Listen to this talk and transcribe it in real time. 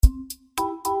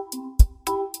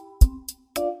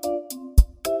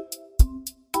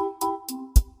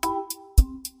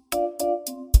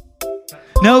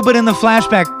No, but in the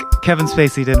flashback, Kevin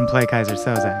Spacey didn't play Kaiser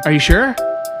Soze. Are you sure?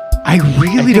 I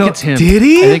really don't. It's him. Did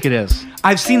he? I think it is.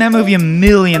 I've seen that movie a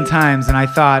million times, and I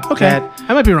thought that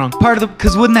I might be wrong. part of the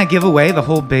because wouldn't that give away the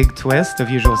whole big twist of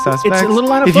Usual Suspects? It's a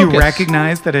little out of if focus. you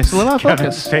recognize that it's a little out of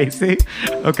Kevin focus.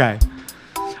 Spacey. Okay.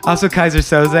 Also, Kaiser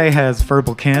Soze has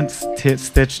verbal kints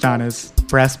stitched on his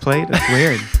breastplate. It's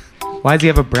weird. Why does he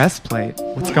have a breastplate?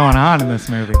 What's going on in this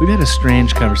movie? We've had a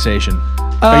strange conversation.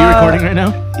 Are you recording right now?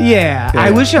 Yeah.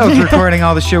 I wish I was recording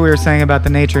all the shit we were saying about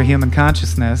the nature of human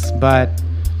consciousness, but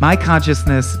my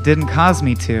consciousness didn't cause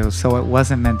me to, so it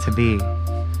wasn't meant to be.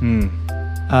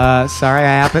 Sorry,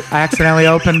 I accidentally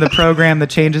opened the program that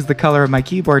changes the color of my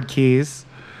keyboard keys.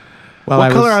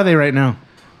 What color are they right now?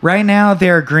 Right now,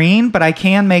 they're green, but I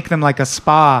can make them like a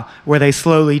spa where they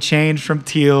slowly change from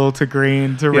teal to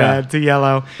green to red to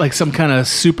yellow. Like some kind of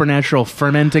supernatural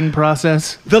fermenting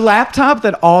process? The laptop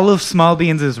that all of Small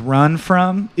Beans is run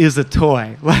from is a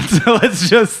toy. Let's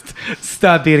just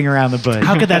stop beating around the bush.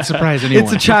 How could that surprise anyone?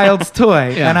 It's a child's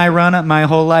toy, and I run it my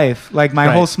whole life. Like, my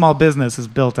whole small business is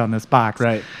built on this box.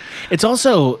 Right. It's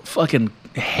also fucking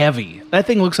heavy. That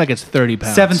thing looks like it's 30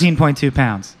 pounds. 17.2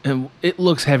 pounds. And it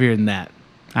looks heavier than that.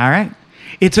 All right.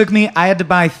 It took me, I had to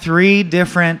buy 3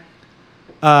 different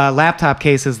laptop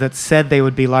cases that said they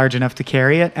would be large enough to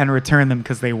carry it and return them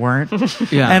because they weren't.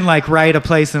 And like write a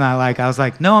place and I was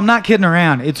like, no, I'm not kidding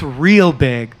around. It's real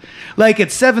big. Like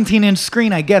it's 17-inch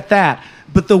screen, I get that.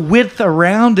 But the width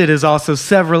around it is also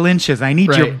several inches. I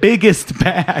need your biggest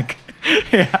bag.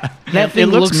 That thing it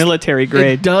looks military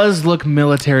grade. It does look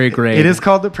military grade. It is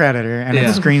called the Predator, and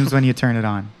it screams when you turn it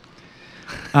on.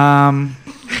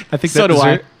 I think so do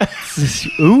I.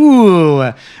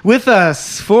 Ooh. With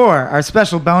us for our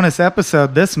special bonus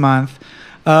episode this month,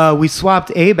 we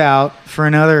swapped Abe out for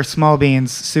another Small Beans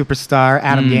superstar,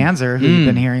 Adam Ganzer, who you've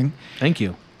been hearing. Thank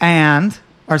you. And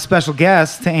our special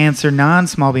guest to answer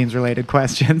non-Small Beans related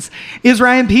questions is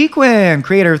Ryan Pequin,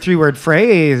 creator of 3 Word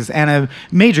Phrase and a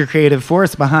major creative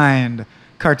force behind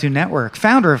Cartoon Network,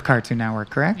 founder of Cartoon Network,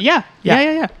 correct? Yeah.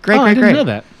 Great. I didn't know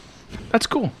that. That's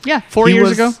cool. Yeah, 4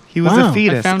 years ago. He was a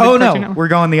fetus. I founded Oh, Cartoon no. Network. We're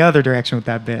going the other direction with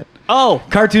that bit. Oh,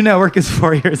 Cartoon Network is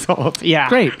 4 years old. yeah.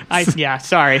 Great.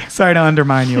 Sorry. Sorry to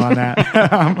undermine you on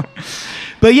that.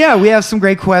 But yeah, we have some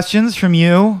great questions from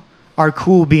you, our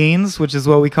cool beans, which is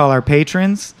what we call our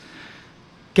patrons.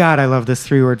 God, I love this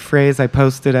 3 Word Phrase. I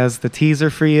posted as the teaser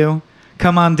for you.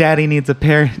 Come on, Daddy needs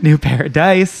a new pair of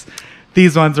dice.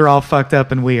 These ones are all fucked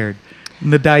up and weird.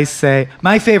 And the dice say,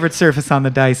 my favorite surface on the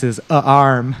dice is a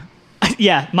arm.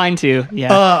 Yeah, mine too.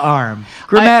 Yeah. Arm.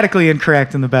 Grammatically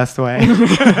incorrect in the best way.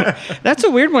 That's a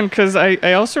weird one because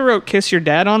I also wrote "Kiss Your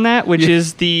Dad" on that, which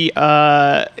is the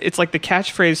it's like the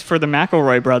catchphrase for the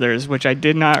McElroy brothers, which I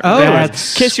did not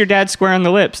realize. "Kiss your dad square on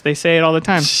the lips." They say it all the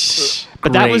time.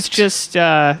 But that was just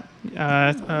One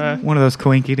of those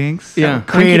coinky dinks. Yeah.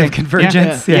 Creative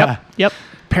convergence. Yeah. Yep.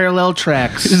 Parallel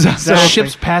tracks. So-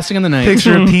 Ships passing in the night.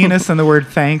 Picture a penis and the word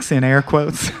thanks in air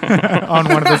quotes on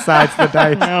one of the sides of the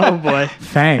dice. Oh boy,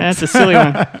 Thanks. that's a silly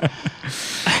one.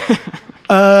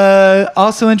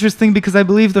 Also interesting because I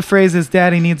believe the phrase is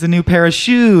 "Daddy needs a new pair of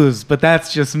shoes," but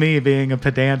that's just me being a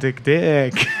pedantic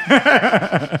dick.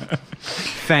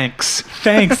 Thanks.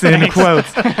 Thanks in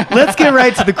quotes. Let's get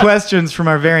right to the questions from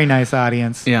our very nice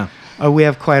audience. Yeah. We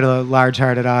have quite a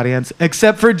large-hearted audience,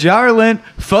 except for Jarlin.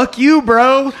 Fuck you,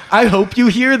 bro. I hope you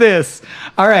hear this.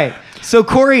 All right. So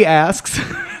Corey asks,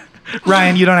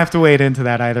 Ryan, you don't have to wade into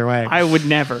that either way. I would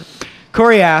never.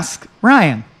 Corey asks,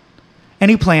 Ryan,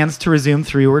 any plans to resume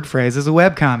 3 Word Phrase as a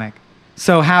webcomic?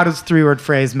 So how does 3 Word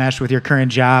Phrase mesh with your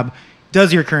current job?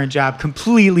 Does your current job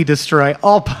completely destroy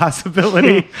all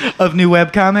possibility of new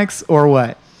webcomics or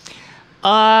what?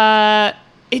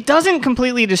 It doesn't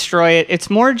completely destroy it. It's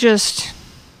more just...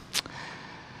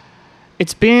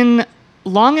 It's been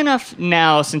long enough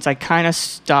now since I kind of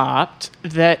stopped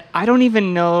that I don't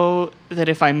even know that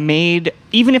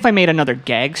even if I made another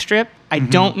gag strip, I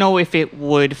don't know if it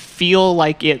would feel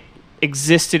like it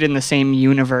existed in the same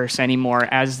universe anymore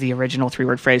as the original 3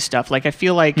 Word Phrase stuff. Like, I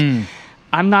feel like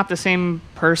I'm not the same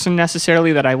person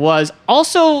necessarily that I was.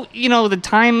 Also, the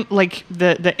time, like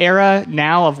the era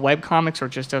now of webcomics or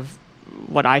just of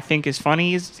what I think is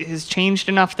funny has changed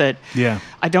enough that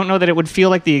I don't know that it would feel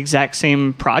like the exact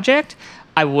same project.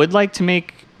 I would like to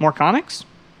make more comics,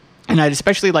 and I'd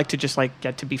especially like to just like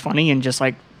get to be funny and just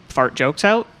like fart jokes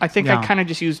out. I think I kind of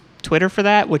just use Twitter for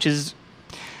that, which is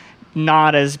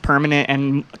not as permanent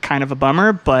and kind of a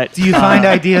bummer. But do you find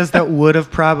ideas that would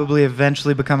have probably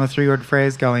eventually become a 3 Word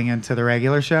Phrase going into the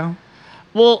regular show?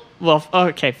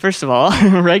 Okay. First of all,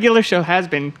 regular show has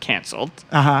been canceled.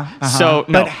 So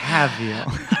no. But have you?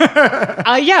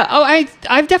 Yeah. Oh,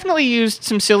 I've definitely used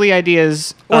some silly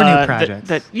ideas or new projects.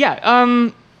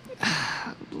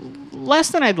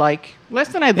 Less than I'd like.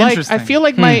 I feel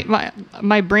like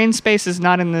my brain space is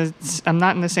not in the. I'm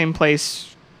not in the same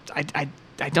place. I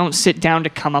don't sit down to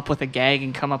come up with a gag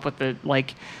and come up with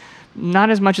not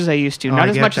as much as I used to. Not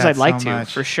as much as I'd like to,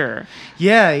 for sure.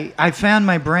 Yeah, I found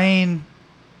my brain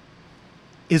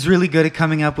is really good at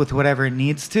coming up with whatever it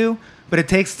needs to, but it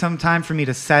takes some time for me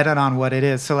to set it on what it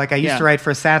is. So I used to write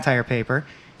for a satire paper,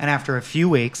 and after a few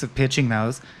weeks of pitching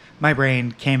those, my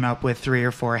brain came up with 3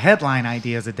 or 4 headline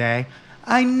ideas a day.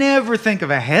 I never think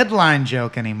of a headline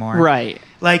joke anymore. Right.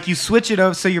 Like you switch it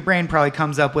over, so your brain probably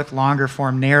comes up with longer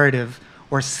form narrative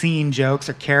or scene jokes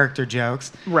or character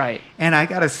jokes. Right. And I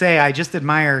gotta say, I just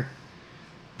admire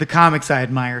the comics I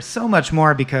admire so much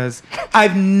more because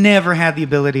I've never had the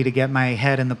ability to get my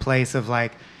head in the place of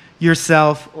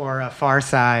yourself or a Far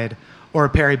Side or a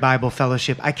Perry Bible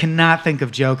Fellowship. I cannot think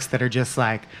of jokes that are just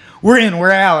we're in,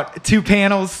 we're out, 2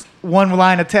 panels, 1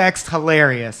 line of text,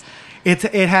 hilarious. It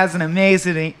has an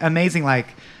amazing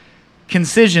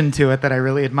concision to it that I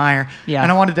really admire. Yeah.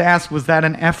 And I wanted to ask, was that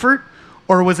an effort?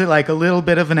 Or was it a little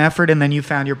bit of an effort and then you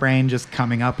found your brain just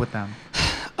coming up with them?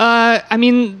 I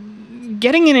mean,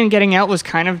 getting in and getting out was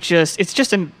kind of it's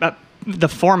just the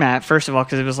format, first of all,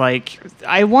 because it was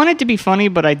I wanted to be funny,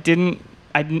 but I didn't.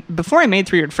 Before I made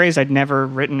 3-word phrase, I'd never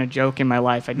written a joke in my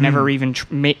life. I'd never even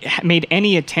made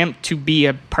any attempt to be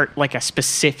a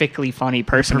specifically funny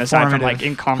person aside from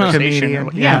in conversation.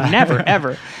 Never,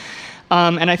 ever.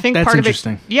 And I think that's part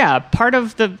interesting. of it, part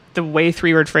of the way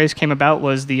 3-word phrase came about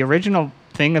was the original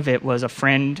thing of it was a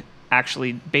friend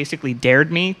actually basically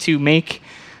dared me to make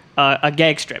a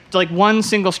gag strip, one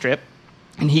single strip,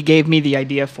 and he gave me the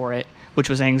idea for it, which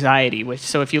was Anxiety.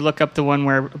 So if you look up the one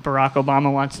where Barack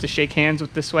Obama wants to shake hands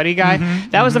with the sweaty guy,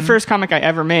 that was the first comic I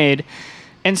ever made.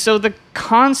 And so the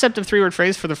concept of 3-word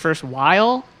phrase for the first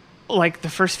while, the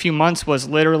first few months, was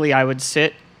literally I would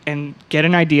sit and get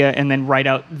an idea and then write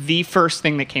out the first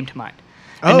thing that came to mind.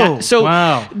 Wow.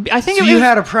 I think you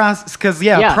had a process, because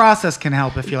a process can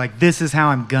help if you're this is how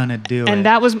I'm gonna do it. And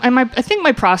that was, I think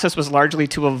my process was largely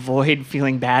to avoid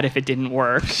feeling bad if it didn't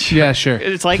work. Yeah, sure.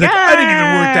 It's I didn't even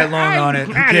work that long on it.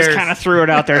 I just kind of threw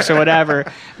it out there, so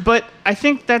whatever. But I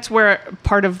think that's where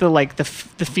part of the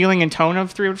the feeling and tone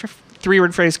of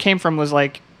 3-word phrase came from, was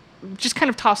just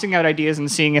kind of tossing out ideas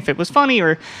and seeing if it was funny,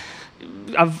 or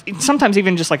sometimes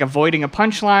even just avoiding a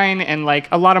punchline. And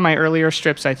a lot of my earlier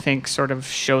strips, I think, sort of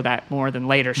show that more than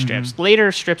later strips.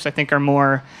 Later strips, I think, are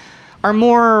more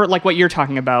like what you're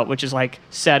talking about, which is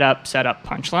set up,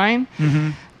 punchline.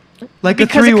 Like a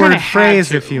 3-word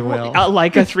phrase, if you will.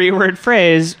 Like a 3-word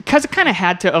phrase, because it kind of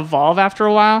had to evolve after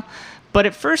a while. But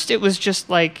at first it was just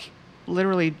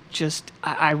literally just,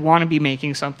 I want to be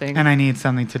making something, and I need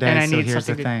something today. And I so need here's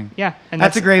the something thing. Yeah, and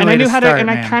that's a great way to start. And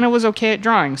I kind of was okay at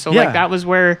drawing, so that was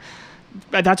where.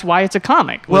 That's why it's a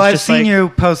comic. Well, I've seen you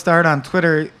post art on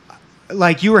Twitter.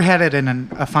 You were headed in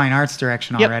a fine arts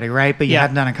direction already, right? But you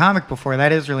hadn't done a comic before.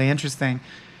 That is really interesting.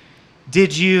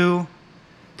 Did you?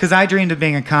 Because I dreamed of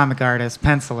being a comic artist,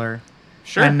 penciler.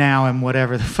 Sure. And now I'm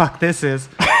whatever the fuck this is.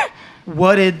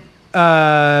 What did?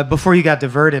 Before you got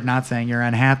diverted, not saying you're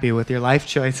unhappy with your life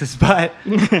choices, but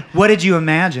what did you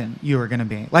imagine you were going to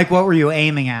be? What were you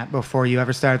aiming at before you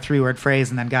ever started 3-word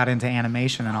phrase and then got into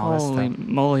animation and all this stuff? Holy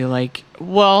moly,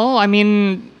 well, I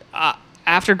mean,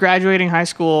 after graduating high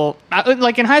school,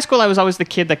 in high school, I was always the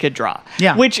kid that could draw.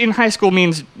 Yeah. Which in high school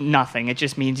means nothing. It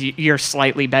just means you're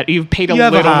slightly better. You've paid a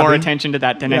little more attention to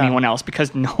that than anyone else,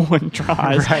 because no one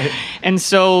draws. Right. And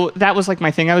so that was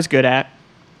my thing I was good at,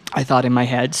 I thought, in my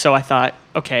head. So I thought,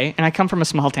 okay, and I come from a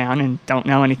small town and don't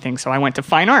know anything, so I went to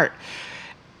fine art.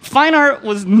 Fine art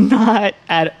was not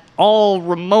at all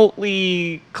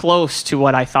remotely close to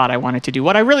what I thought I wanted to do.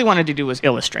 What I really wanted to do was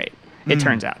illustrate, it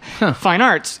turns out. Fine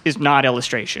arts is not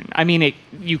illustration. I mean,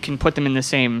 you can put them in the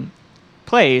same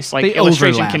place.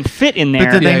 Illustration can fit in there.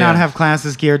 But did they not have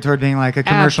classes geared toward being a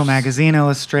commercial magazine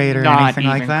illustrator or anything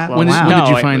like that? Close. When did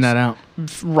you find that out?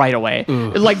 Right away.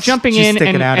 Ugh. Jumping Did you in stick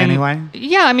and it out anyway?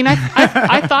 Yeah, I mean,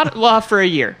 I thought, for a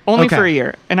year, only for a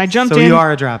year, and I jumped in. So you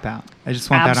are a dropout. I just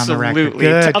want that on the record.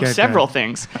 Absolutely, of several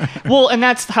things. Well, and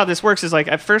that's how this works. Is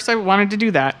at first I wanted to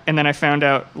do that, and then I found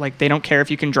out they don't care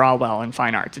if you can draw well in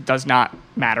fine arts. It does not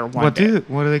matter one bit.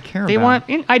 What do they care They about?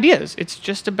 want ideas. It's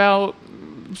just about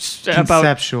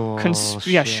conceptual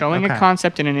showing a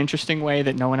concept in an interesting way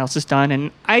that no one else has done.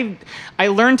 And I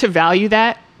learned to value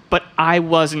that, but I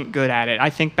wasn't good at it.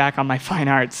 I think back on my fine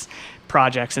arts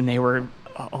projects, and they were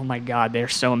oh my God, they're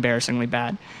so embarrassingly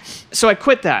bad. So I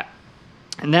quit that.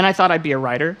 And then I thought I'd be a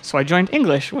writer. So I joined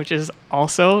English, which is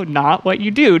also not what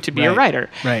you do to be a writer.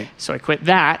 Right. So I quit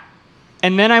that.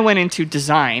 And then I went into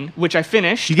design, which I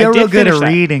finished. You get I real did good finish at that.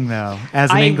 reading, though, as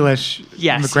an English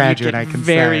graduate, I can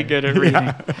say. Very good at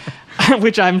reading,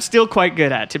 which I'm still quite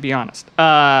good at, to be honest.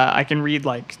 I can read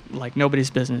like nobody's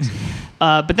business.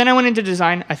 But then I went into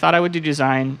design. I thought I would do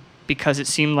design because it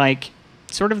seemed like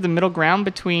sort of the middle ground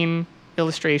between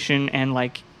illustration and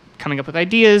like coming up with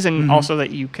ideas, and also that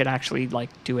you could actually like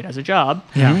do it as a job.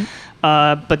 Yeah.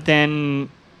 But then,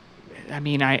 I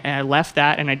mean, I left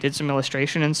that and I did some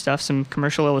illustration and stuff, some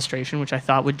commercial illustration, which I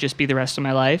thought would just be the rest of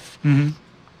my life. And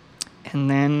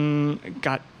then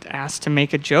got asked to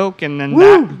make a joke, and then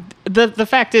the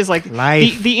fact is, like,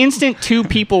 the instant two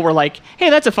people were like, "Hey,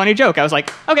 that's a funny joke," I was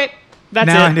like, "Okay, that's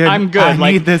now, it. dude, I'm good." I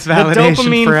like need this the validation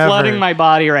dopamine forever. flooding my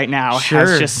body right now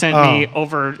has just sent me Oh.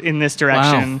 over in this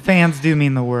direction. Fans do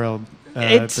mean the world.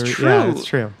 It's true. Yeah, it's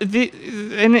true.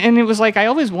 And it was like I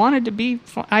always wanted to be.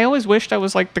 I always wished I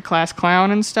was like the class clown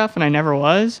and stuff, and I never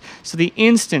was. So the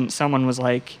instant someone was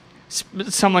like,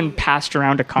 someone passed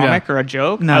around a comic or a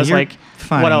joke, No, I was you're like,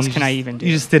 funny. what else You can I just- even do?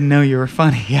 You just didn't know you were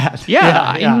funny yet.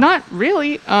 Yeah, not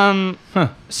really.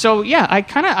 So yeah,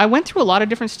 I went through a lot of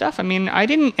different stuff. I mean, I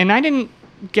didn't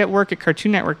get work at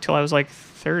Cartoon Network till I was like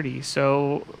 30.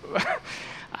 So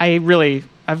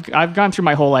I've gone through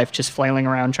my whole life just flailing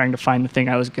around trying to find the thing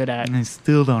I was good at. And I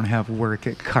still don't have work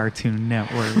at Cartoon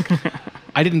Network.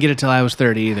 I didn't get it till I was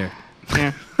 30 either.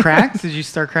 Yeah. Cracked? Did you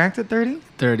start Cracked at 30?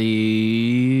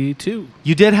 32.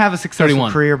 You did have a successful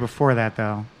 31. career before that,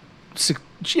 though.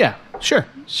 Yeah, sure.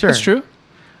 Sure. That's true.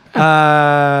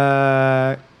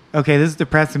 Okay, this is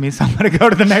depressing me, so I'm going to go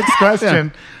to the next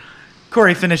question.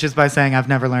 Corey finishes by saying, I've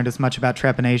never learned as much about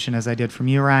trepanation as I did from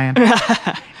you, Ryan.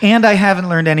 And I haven't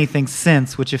learned anything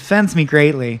since, which offends me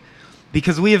greatly,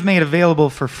 because we have made available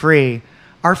for free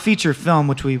our feature film,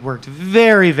 which we worked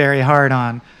very, very hard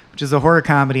on, which is a horror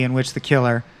comedy in which the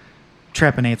killer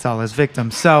trepanates all his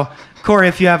victims. So, Corey,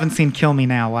 if you haven't seen Kill Me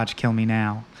Now, watch Kill Me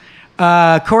Now.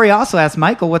 Corey also asked,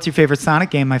 Michael, what's your favorite Sonic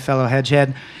game, my fellow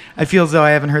hedgehead? I feel as though I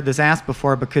haven't heard this asked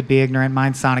before, but could be ignorant.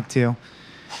 Mine's Sonic 2.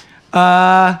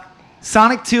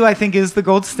 Sonic 2, I think, is the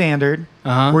gold standard.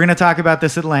 We're going to talk about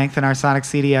this at length in our Sonic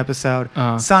CD episode.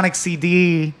 Sonic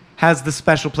CD has the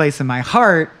special place in my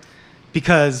heart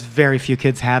because very few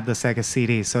kids had the Sega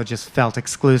CD, so it just felt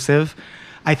exclusive.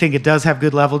 I think it does have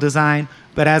good level design,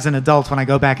 but as an adult, when I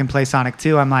go back and play Sonic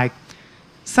 2, I'm like,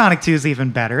 Sonic 2 is even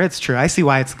better. It's true. I see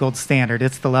why it's the gold standard.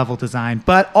 It's the level design.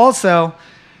 But also,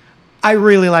 I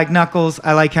really like Knuckles.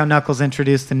 I like how Knuckles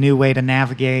introduced a new way to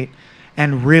navigate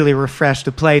and really refreshed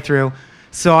the playthrough.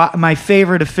 So my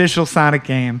favorite official Sonic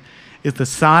game is the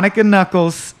Sonic and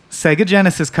Knuckles Sega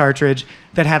Genesis cartridge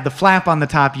that had the flap on the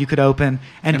top you could open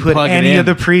and put plug it any in. of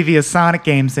the previous Sonic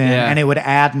games in, Yeah. and it would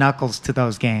add Knuckles to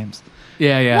those games.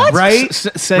 Yeah, yeah. What? Right?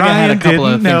 Sega Ryan had a couple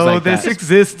didn't of things know like this that.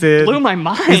 existed. Blew my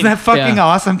mind. Isn't that fucking Yeah.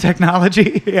 awesome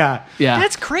technology? Yeah. Yeah.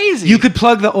 That's crazy. You could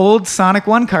plug the old Sonic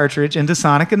 1 cartridge into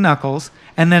Sonic and Knuckles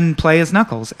and then play as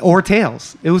Knuckles or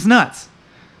Tails. It was nuts.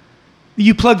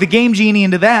 You plug the Game Genie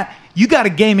into that, you got a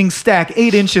gaming stack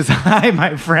 8 inches high,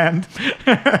 my friend.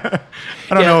 I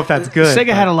don't know if that's good. Sega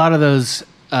but had a lot of those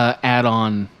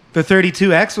add-on. the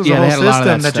 32X was Yeah, a they whole had a lot of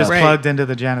system that that just stuff. plugged into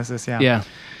the Genesis. Yeah. Yeah.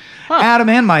 Adam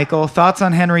and Michael, thoughts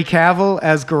on Henry Cavill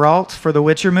as Geralt for the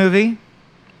Witcher movie?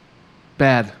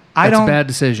 Bad. That's I don't- a bad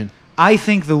decision. I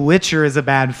think The Witcher is a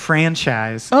bad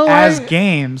franchise Oh, as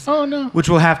games. Oh, no. Which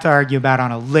we'll have to argue about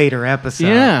on a later episode.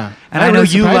 Yeah. And That I know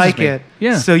really you surprises like me. it.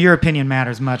 Yeah. So your opinion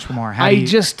matters much more. How do I you,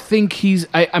 just think he's.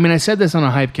 I mean, I said this on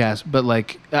a Hypecast, but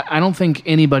like, I don't think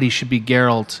anybody should be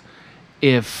Geralt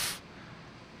if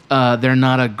they're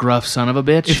not a gruff son of a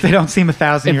bitch. if they don't seem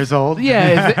 1,000 years old.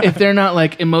 Yeah, if they're not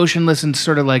like emotionless and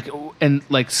sort of like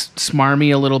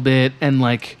smarmy a little bit and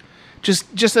like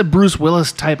just a Bruce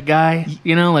Willis type guy,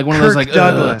 you know, like one of Kirk those like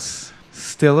Douglas.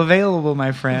 Still available,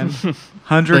 my friend.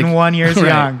 101 years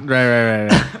young.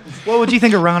 Right. What would you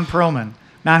think of Ron Perlman?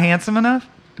 Not handsome enough?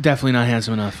 Definitely not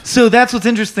handsome enough. So that's what's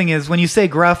interesting is when you say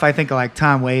gruff, I think of like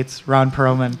Tom Waits, Ron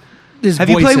Perlman. His Have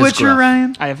you voice played is Witcher, gruff.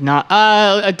 Ryan? I have not.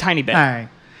 A tiny bit. All right.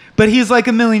 But he's like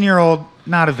a million-year-old,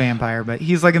 not a vampire, but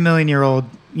he's like a million-year-old,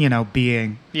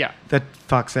 being Yeah. that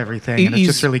fucks everything. And it's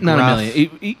just really not gruff. a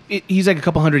million. He's like a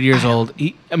couple hundred years old.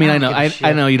 I don't give a I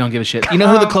shit. know you don't give a shit. You know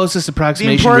who the closest The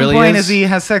approximation important really point is? is he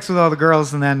has sex with all the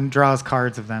girls and then draws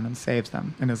cards of them and saves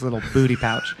them in his little booty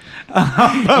pouch.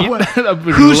 But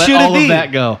who should all it be? of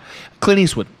that go? Clint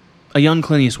Eastwood. A young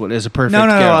Clint Eastwood is a perfect. No,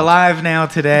 Geralt. alive now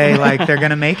today. Like they're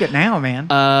gonna make it now, man.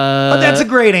 But that's a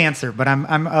great answer. But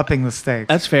I'm upping the stakes.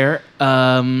 That's fair.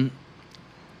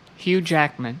 Hugh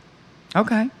Jackman.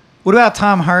 Okay. What about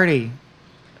Tom Hardy?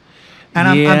 And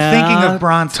I'm thinking of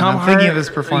Bronson. I'm thinking of his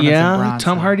performance in Bronson.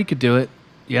 Tom Hardy could do it.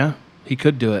 Yeah, he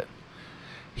could do it.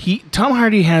 Tom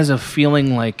Hardy has a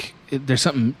feeling like there's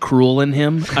something cruel in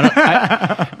him. I'm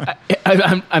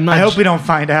not. I hope we don't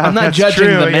find out. I'm not That's judging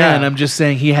true, the man. yeah. I'm just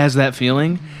saying he has that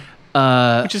feeling.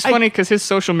 Which is funny because his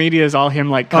social media is all him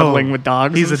like cuddling with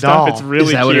dogs. He's and a stuff. doll. It's really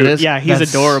Is that cute. what it is? Yeah, he's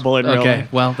adorable in real Okay,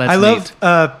 life. well, that's I neat.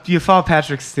 love. You follow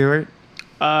Patrick Stewart?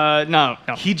 No.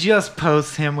 He just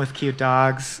posts him with cute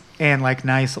dogs and like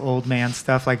nice old man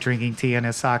stuff, like drinking tea in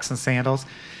his socks and sandals.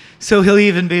 So he'll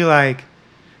even be like,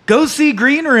 "Go see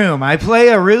Green Room. I play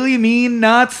a really mean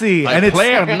Nazi."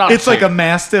 It's like a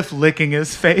mastiff licking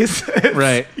his face.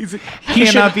 Right. He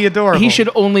cannot be adorable. He should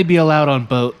only be allowed on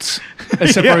boats,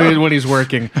 except for when he's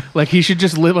working. Like he should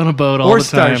just live on a boat all Or the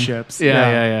time. starships.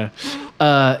 Yeah.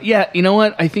 Yeah. You know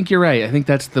what? I think you're right. I think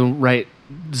that's the right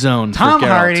zone. Tom for Geralt.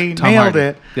 Hardy Tom nailed Hardy.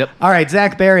 it. Yep. All right,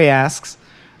 Zach Barry asks,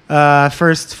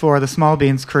 first for the Small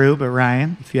Beans crew, but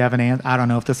Ryan, if you have an answer, I don't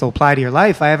know if this will apply to your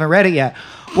life. I haven't read it yet.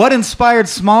 What inspired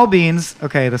Small Beans?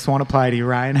 Okay, this won't apply to you,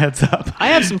 Ryan. Heads up. I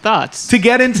have some thoughts. To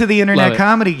get into the Love internet it.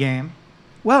 comedy game.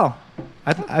 Well,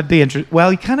 I'd be interested.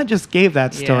 Well, you kind of just gave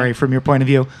that story Yeah. from your point of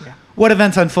view. Yeah. What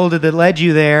events unfolded that led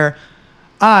you there?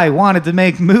 I wanted to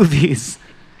make movies.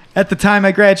 At the time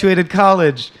I graduated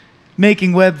college,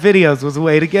 making web videos was a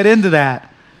way to get into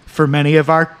that. For many of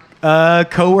our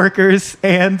coworkers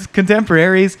and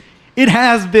contemporaries, it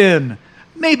has been.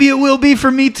 Maybe it will be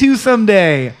for me too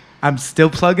someday. I'm still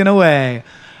plugging away.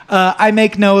 I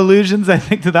make no illusions, I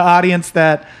think, to the audience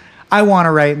that I want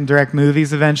to write and direct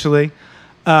movies eventually,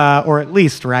 or at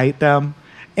least write them.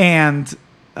 And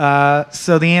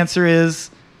so the answer is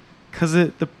because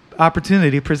the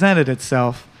opportunity presented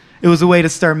itself. It was a way to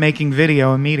start making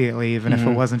video immediately, even if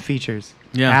it wasn't features.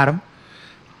 Yeah. Adam?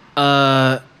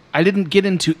 I didn't get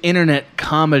into internet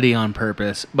comedy on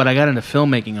purpose, but I got into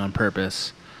filmmaking on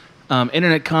purpose.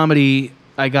 Internet comedy,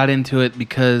 I got into it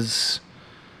because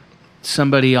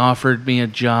somebody offered me a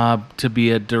job to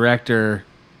be a director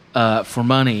for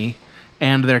money,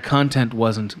 and their content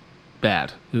wasn't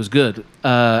bad. It was good.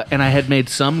 And I had made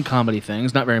some comedy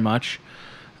things, not very much.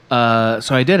 So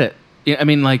I did it. I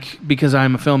mean, like, because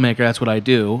I'm a filmmaker, that's what I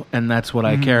do, and that's what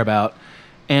I care about.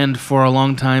 And for a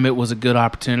long time, it was a good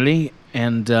opportunity.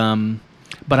 And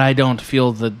but I don't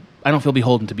feel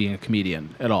beholden to being a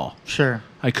comedian at all. Sure.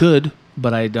 I could,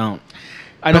 but I don't.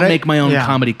 I don't make my own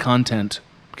comedy content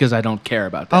because I don't care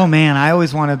about that. Oh, man, I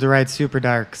always wanted to write super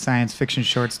dark science fiction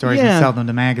short stories and sell them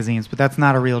to magazines, but that's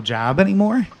not a real job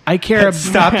anymore. I care. It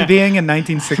stopped being in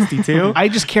 1962. I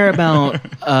just care about.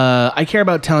 I care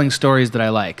about telling stories that I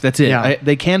like. That's it. Yeah.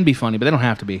 They can be funny, but they don't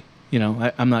have to be. You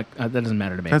know, I'm not. That doesn't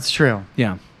matter to me. That's true.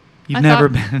 Yeah. You've I never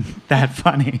thought- been that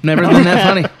funny. Never been that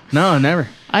funny. No, never.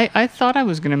 I thought I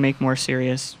was going to make more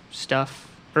serious stuff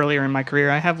earlier in my career.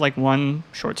 I have like one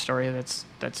short story that's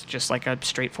just like a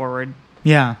straightforward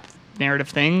Yeah. narrative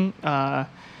thing. I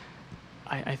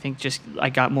think just I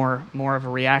got more of a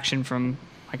reaction from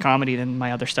my comedy than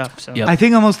my other stuff. So Yep. I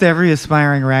think almost every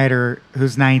aspiring writer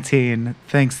who's 19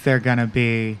 thinks they're going to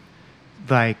be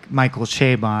like Michael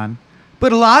Chabon.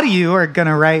 But a lot of you are going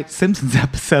to write Simpsons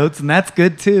episodes, and that's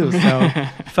good too. So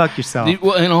fuck yourself.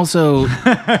 Well, and also,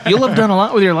 you'll have done a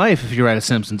lot with your life if you write a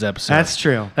Simpsons episode. That's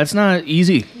true. That's not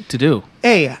easy to do.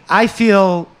 Hey, I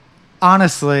feel,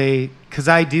 honestly, because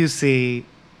I do see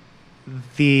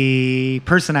the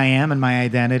person I am and my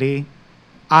identity,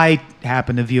 I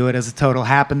happen to view it as a total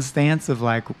happenstance of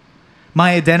like,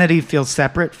 my identity feels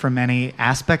separate from any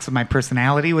aspects of my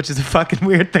personality, which is a fucking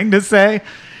weird thing to say.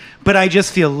 But I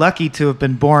just feel lucky to have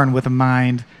been born with a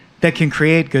mind that can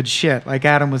create good shit. Like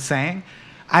Adam was saying,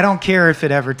 I don't care if it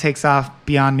ever takes off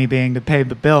beyond me being to pay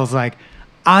the bills. Like,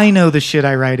 I know the shit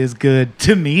I write is good,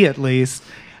 to me at least.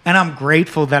 And I'm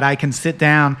grateful that I can sit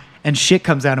down and shit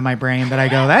comes out of my brain that I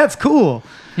go, that's cool.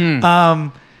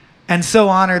 And so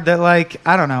honored that, like,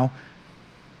 I don't know,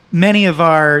 many of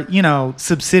our,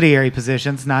 subsidiary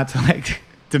positions, not to like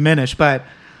diminish, but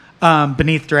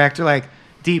beneath director, like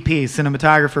DP,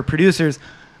 cinematographer, producers,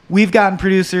 we've gotten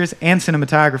producers and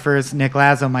cinematographers, Nick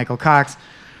Lazo, Michael Cox,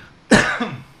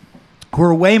 who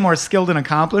are way more skilled and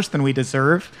accomplished than we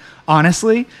deserve,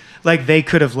 honestly. Like, they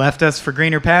could have left us for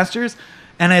greener pastures.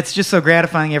 And it's just so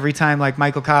gratifying every time, like,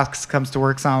 Michael Cox comes to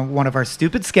work on one of our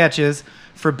stupid sketches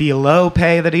for below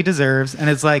pay that he deserves. And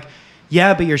it's like,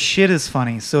 yeah, but your shit is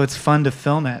funny, so it's fun to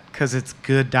film it because it's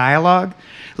good dialogue.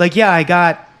 Like, yeah, I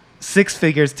got 6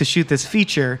 figures to shoot this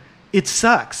feature, it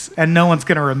sucks and no one's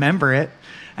going to remember it.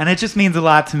 And it just means a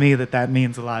lot to me that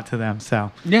means a lot to them.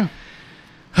 So, Yeah.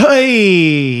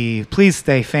 hey, please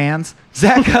stay fans.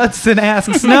 Zach Hudson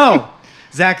asks, no.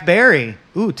 Zach Berry.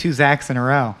 Ooh, 2 Zachs in a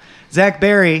row. Zach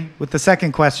Berry with the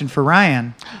second question for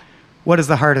Ryan. What is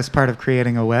the hardest part of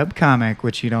creating a webcomic,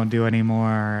 which you don't do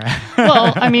anymore?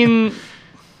 Well, I mean,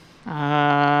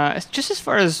 just as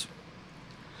far as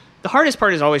the hardest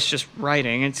part is always just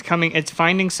writing. It's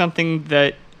finding something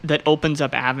that opens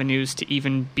up avenues to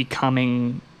even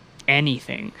becoming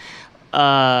anything.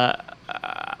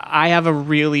 I have a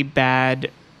really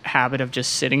bad habit of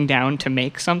just sitting down to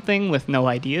make something with no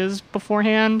ideas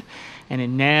beforehand, and it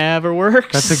never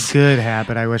works. That's a good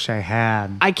habit I wish I had.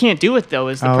 I can't do it, though,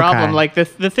 is the Okay. problem. Like, the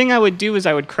thing I would do is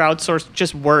I would crowdsource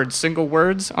just words, single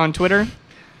words on Twitter.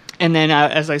 And then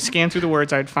as I scan through the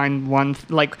words, I would find one,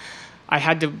 like, I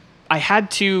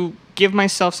had to give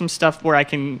myself some stuff where I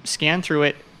can scan through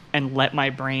it and let my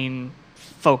brain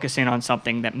focus in on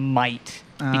something that might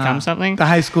become something. The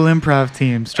high school improv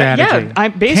team strategy. yeah, I Can I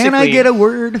basically- get a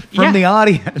word from Yeah. the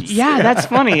audience? Yeah, that's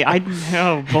funny.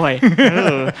 Oh boy.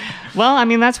 Ugh. Well, I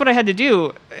mean, that's what I had to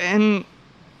do, and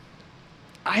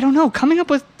I don't know. Coming up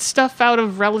with stuff out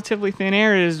of relatively thin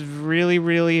air is really,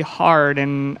 really hard,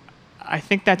 and I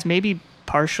think that's maybe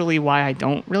partially why I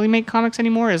don't really make comics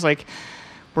anymore. Is like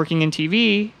working in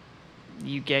TV.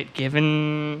 You get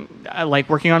given, like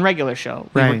working on regular show,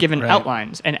 we were Right, given right.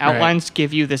 outlines, and outlines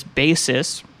give you this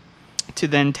basis to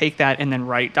then take that and then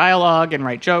write dialogue and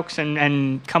write jokes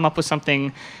and come up with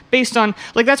something based on,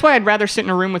 like, that's why I'd rather sit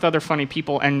in a room with other funny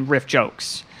people and riff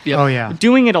jokes. Yep. Oh, yeah.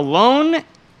 Doing it alone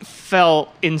felt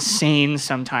insane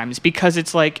sometimes because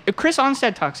it's like, Chris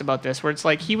Onstad talks about this, where it's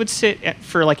like he would sit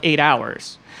for like 8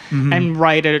 hours and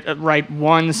write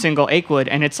one single Akewood,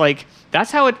 and it's like,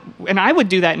 that's how it, and I would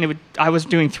do that, and I was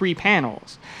doing 3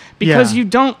 panels because Yeah. you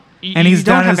don't, And he's you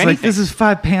don't done have his like, anything. this is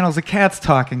 5 panels of cats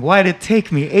talking. Why'd it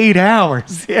take me 8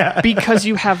 hours? Yeah. Because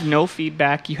you have no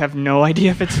feedback, you have no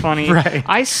idea if it's funny. Right.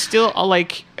 I still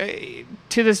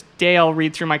to this day I'll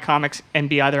read through my comics and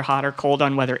be either hot or cold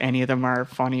on whether any of them are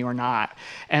funny or not.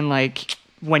 And like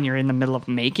when you're in the middle of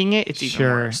making it, it's even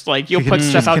Sure. worse. Like you'll It put can-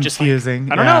 stuff it's out just like, confusing,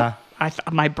 I don't yeah. know.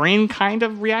 My brain kind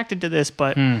of reacted to this,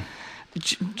 but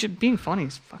being funny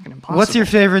is fucking impossible. What's your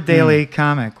favorite daily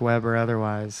comic, web or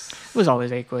otherwise? It was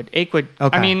always Akewood. Akewood.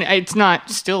 Okay. I mean, it's not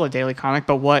still a daily comic,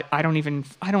 but I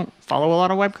don't follow a lot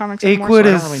of webcomics anymore, Akewood so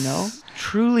I is don't really know.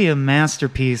 truly a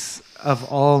masterpiece of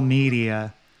all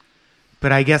media.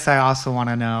 But I guess I also want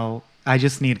to know, I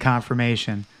just need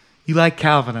confirmation. You like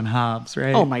Calvin and Hobbes,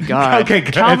 right? Oh my God. Okay,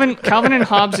 good. Calvin and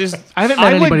Hobbes is. I haven't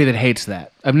met anybody that hates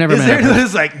that. I've never Is met there anybody.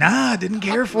 who's like, nah, didn't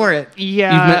care for it?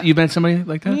 Yeah. You've met somebody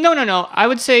like that? No. I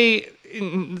would say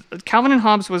Calvin and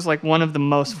Hobbes was like one of the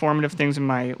most formative things in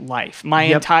my life. My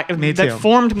Yep, entire me that too.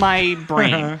 formed my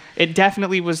brain. It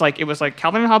definitely was like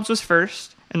Calvin and Hobbes was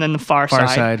first, and then The Far Far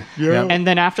Side. Side. Yeah. And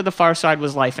then after The Far Side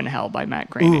was Life in Hell by Matt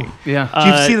Groening. Ooh. Yeah.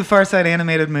 Did you see the Far Side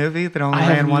animated movie that only I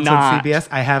have ran once not. on CBS?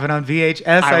 I have it on VHS.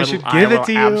 I should give it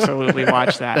to you. Absolutely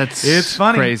watch that. That's It's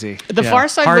funny. crazy. The Yeah. Far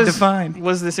Side Hard to find.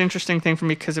 was this interesting thing for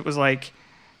me because it was like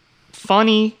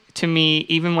funny to me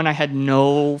even when I had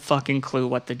no fucking clue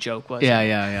what the joke was.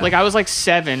 Yeah. Like I was like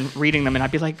 7 reading them and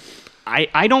I'd be like,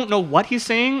 I don't know what he's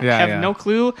saying. Yeah, I have yeah. no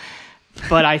clue,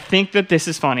 but I think that this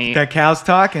is funny. That cow's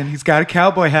talking. He's got a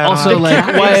cowboy hat Also, on. like,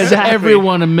 why is Exactly.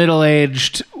 everyone a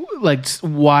middle-aged, like,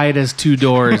 wide as 2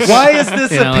 doors? Why is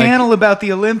this You a know, like- panel about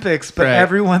the Olympics, but Right.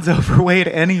 everyone's overweight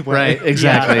anyway? Right,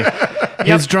 exactly.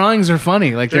 His drawings are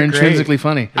funny. Like, they're They're great. intrinsically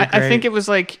funny. I great. think it was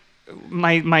like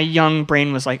my young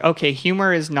brain was like, okay,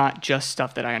 humor is not just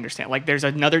stuff that I understand. Like there's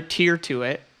another tier to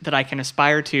it that I can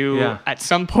aspire to Yeah. at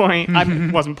some point. I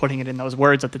wasn't putting it in those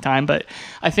words at the time, but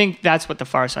I think that's what The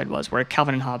Far Side was, where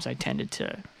Calvin and Hobbes I tended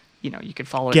to, you could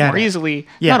follow it Get more it. easily.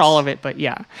 Yes. Not all of it, but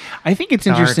yeah. I think it's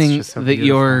The art's interesting just so that beautiful.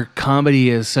 your comedy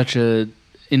is such a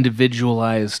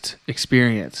individualized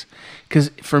experience. Because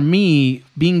for me,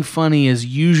 being funny is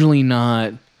usually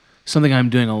not something I'm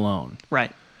doing alone.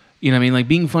 Right. You know what I mean? Like,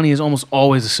 being funny is almost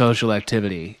always a social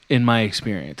activity in my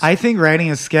experience. I think writing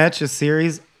a sketch, a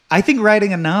series, I think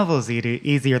writing a novel is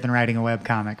easier than writing a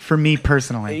webcomic, for me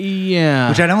personally. yeah.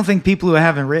 Which I don't think people who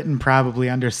haven't written probably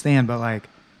understand, but like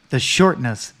the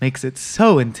shortness makes it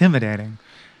so intimidating.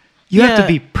 You have to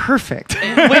Yeah. be perfect.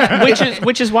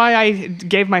 which is why I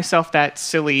gave myself that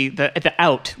silly the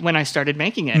out when I started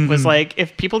making it. Was like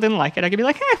if people didn't like it, I could be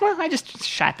like, well, I just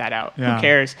shat that out. Yeah. Who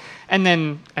cares? And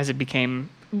then as it became,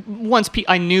 once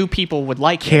I knew people would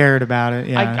like it, Cared about it.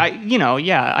 Yeah.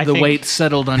 I the think weight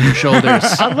settled on your shoulders.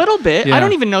 a little bit. Yeah. I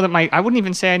don't even know that I wouldn't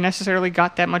even say I necessarily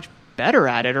got that much better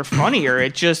at it or funnier.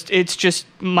 It's just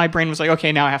my brain was like,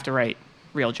 okay, now I have to write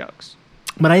real jokes.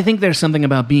 But I think there's something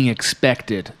about being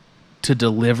expected to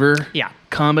deliver Yeah.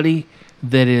 comedy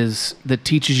that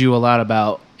teaches you a lot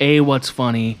about A, what's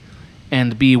funny,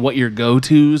 and B, what your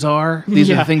go-tos are. These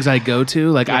are Yeah. the things I go to.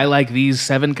 Like, Yeah. I like these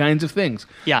 7 kinds of things.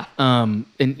 Yeah. And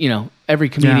every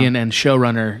comedian and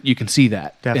showrunner, you can see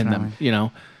that in them.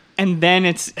 Definitely. And then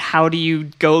it's how do you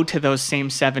go to those same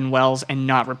 7 wells and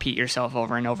not repeat yourself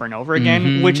over and over and over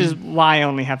again, which is why I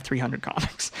only have 300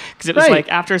 comics. Because it was Right. like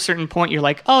after a certain point, you're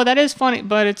like, oh, that is funny,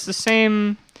 but it's the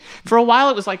same. For a while,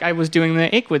 it was like I was doing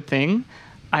the Akewood thing.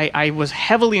 I was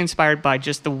heavily inspired by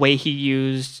just the way he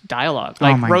used dialogue.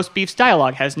 Like my- Roast Beef's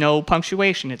dialogue has no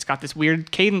punctuation. It's got this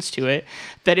weird cadence to it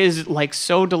that is like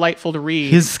so delightful to read.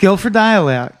 His skill for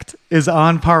dialect is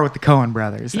on par with the Coen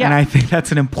brothers. Yeah. And I think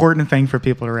that's an important thing for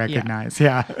people to recognize.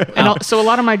 Yeah. And so a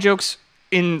lot of my jokes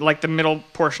in like the middle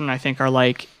portion, I think, are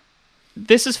like,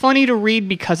 this is funny to read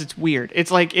because it's weird.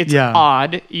 It's like, it's Yeah.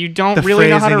 odd. You don't The really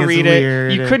know how to phrasing is read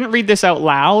weird. it. You couldn't read this out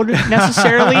loud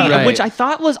necessarily, Right. which I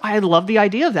thought I love the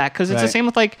idea of that because it's the Right. same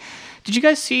with like, did you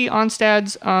guys see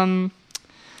Onstad's,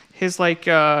 his like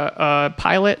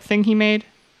pilot thing he made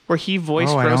where he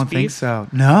voiced I roast don't beef? think so.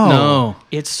 No. No.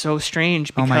 It's so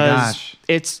strange Oh because my gosh.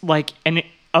 it's like,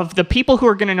 of the people who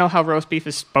are going to know how roast beef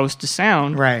is supposed to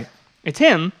sound, Right. it's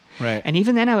him. Right. And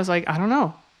even then, I was like, I don't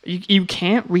know. You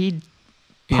can't read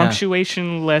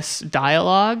punctuationless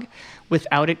dialogue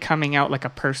without it coming out like a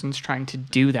person's trying to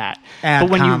do that. Add but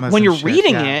when commas you're and shit,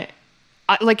 reading yeah. it,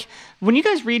 like when you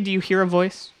guys read, do you hear a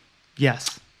voice?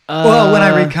 Yes. Well, when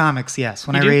I Uh, read comics, yes.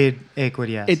 When you I do? read Akewood,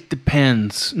 yes. It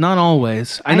depends. Not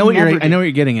always. I I know what never you're. I do. know what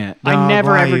you're getting at. I No,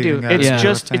 never why ever you do. even gotta It's do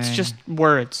the just thing.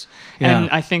 words, Yeah. and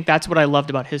I think that's what I loved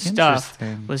about his stuff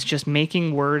Interesting. was just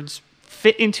making words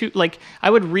fit into like I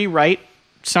would rewrite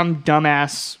some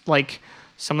dumbass like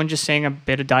someone just saying a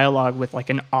bit of dialogue with like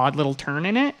an odd little turn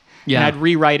in it. Yeah. And I'd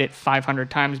rewrite it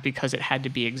 500 times because it had to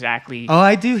be exactly. Oh,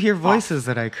 I do hear voices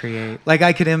that I create. Like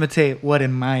I could imitate what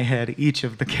in my head each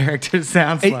of the characters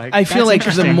sounds like. I feel That's like the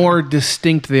interesting. more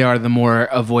distinct they are, the more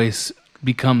a voice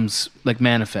becomes like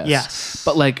manifest. Yes.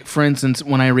 But like for instance,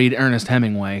 when I read Ernest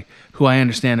Hemingway, who I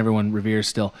understand everyone reveres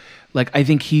still, like I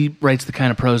think he writes the kind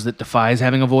of prose that defies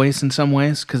having a voice in some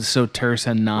ways because it's so terse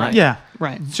and not. yeah.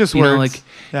 Right. It's just You words. know,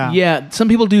 like yeah. some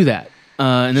people do that,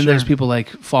 and then Sure. there's people like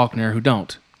Faulkner who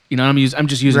don't. You know, I'm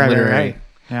just using Right, literary. right.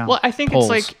 Yeah. Well, I think Polls.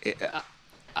 it's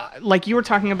like you were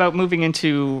talking about moving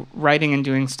into writing and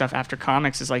doing stuff after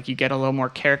comics is like you get a little more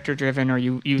character driven or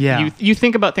Yeah. you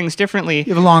think about things differently.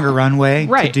 You have a longer runway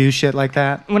to Right. do shit like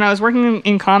that. When I was working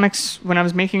in comics, when I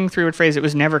was making three-word phrase, it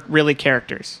was never really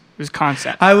characters. It was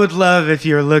concepts. I would love if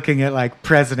you're looking at like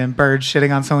President Bird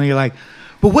shitting on someone. You're like,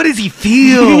 but what does he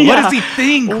feel? What Yeah. does he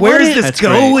think? What Where is is- this That's great.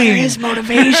 going? What are his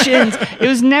motivations? It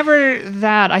was never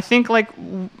that. I think like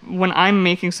when I'm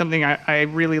making something, I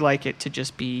really like it to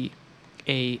just be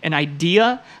an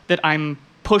idea that I'm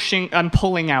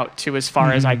pulling out to as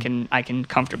far as I can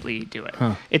comfortably do it.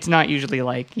 It's not usually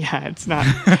like, it's not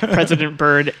President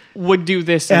Bird would do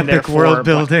this and Epic therefore, world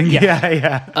building. but-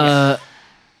 Yeah.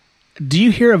 Do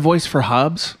you hear a voice for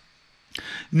Hobbs?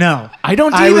 No, I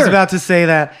don't I was either. about to say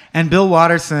that. And Bill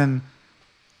Watterson,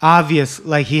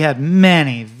 he had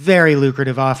many very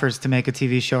lucrative offers to make a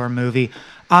TV show or movie.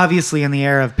 Obviously, in the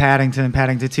era of Paddington and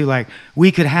Paddington 2, like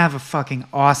we could have a fucking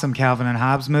awesome Calvin and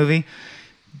Hobbes movie.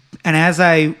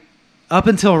 And up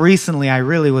until recently, I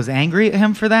really was angry at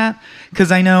him for that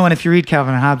because I know, and if you read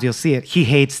Calvin and Hobbes, you'll see it. He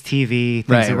hates TV,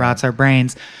 thinks it rots our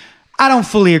brains. I don't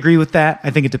fully agree with that. I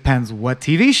think it depends what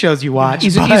TV shows you watch.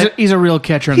 He's but a real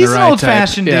catcher in he's the an right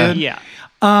old-fashioned type. dude. Yeah.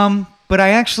 But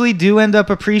I actually do end up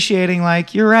appreciating,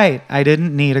 like, you're right. I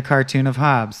didn't need a cartoon of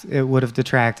Hobbes. It would have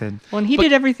detracted. Well, and he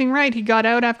did everything right. He got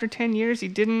out after 10 years. He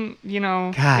didn't,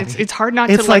 God, it's hard not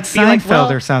it's to like be like, Seinfeld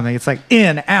well, or something. It's like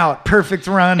in, out, perfect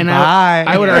run, And bye.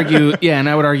 I would argue, and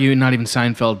I would argue not even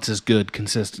Seinfeld's as good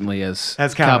consistently as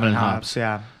That's Calvin and Hobbes.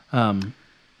 Yeah.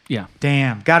 Yeah.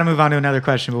 Damn. Got to move on to another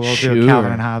question, but we'll do a Sure.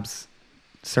 Calvin and Hobbes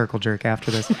circle jerk after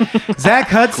this. Zach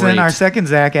Hudson, Great. our second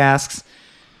Zach, asks,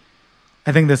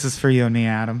 I think this is for you and me,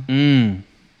 Adam.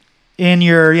 In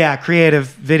your creative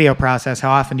video process,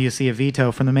 how often do you see a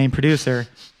veto from the main producer?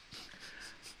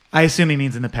 I assume he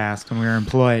means in the past when we were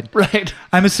employed. Right.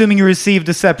 I'm assuming you received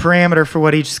a set parameter for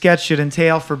what each sketch should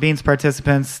entail for Beans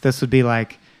participants. This would be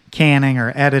like canning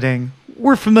or editing.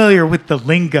 We're familiar with the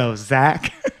lingo,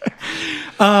 Zach.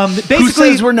 Basically, Who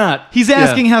says we're not? He's Yeah.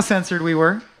 asking how censored we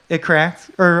were at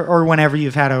Cracked, or whenever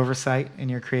you've had oversight in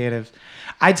your creative.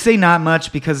 I'd say not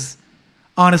much because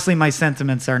honestly, my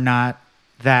sentiments are not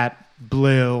that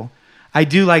blue. I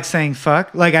do like saying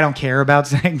fuck. Like, I don't care about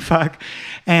saying fuck.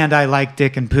 And I like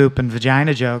dick and poop and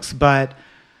vagina jokes, but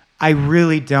I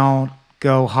really don't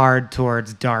go hard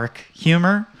towards dark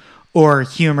humor or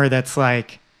humor that's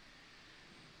like,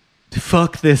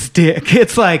 fuck this dick.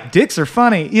 It's like, dicks are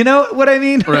funny. You know what I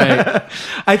mean? Right.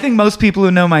 I think most people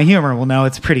who know my humor will know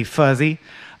it's pretty fuzzy.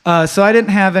 So I didn't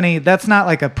have any, that's not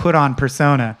like a put on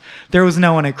persona. There was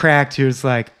no one at Cracked who was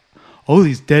like, oh,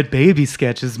 these dead baby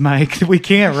sketches, Mike. We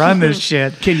can't run this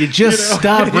shit. Can you just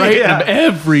stop writing them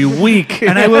every week?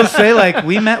 And I will say, like,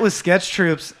 we met with sketch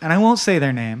troops, and I won't say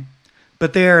their name,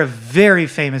 but they are a very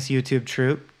famous YouTube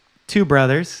troupe. Two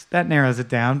brothers. That narrows it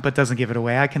down, but doesn't give it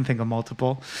away. I can think of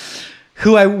multiple.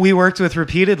 We worked with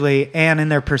repeatedly, and in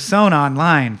their persona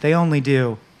online, they only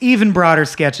do even broader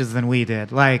sketches than we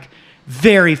did. Like,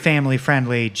 very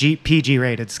family-friendly,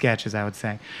 PG-rated sketches, I would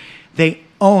say. They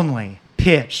only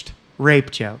pitched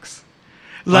rape jokes.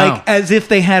 Like, Wow. as if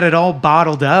they had it all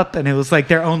bottled up, and it was like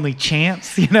their only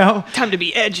chance, you know? Time to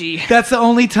be edgy. That's the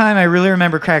only time I really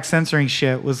remember Crack censoring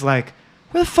shit was like,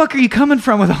 where the fuck are you coming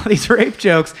from with all these rape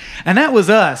jokes? And that was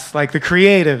us, like the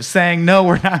creatives, saying, no,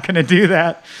 we're not going to do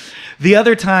that. The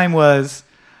other time was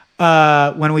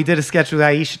when we did a sketch with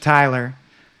Aisha Tyler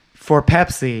for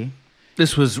Pepsi.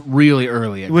 This was really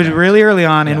early. It was really early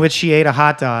on, in Yeah. which she ate a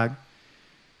hot dog.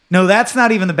 No, that's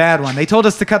not even the bad one. They told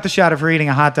us to cut the shot of her eating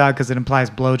a hot dog because it implies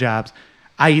blowjobs.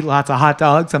 I eat lots of hot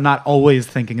dogs. I'm not always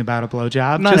thinking about a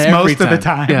blowjob, Not just every most of the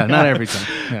time. Yeah, not every time.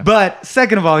 Yeah. But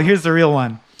second of all, here's the real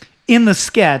one. In the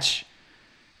sketch,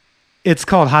 it's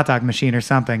called Hot Dog Machine or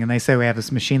something, and they say we have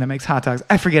this machine that makes hot dogs.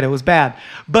 I forget, it was bad.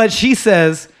 But she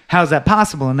says, how's that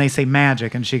possible? And they say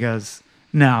magic, and she goes,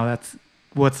 no,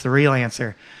 what's the real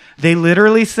answer? They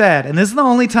literally said, and this is the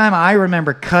only time I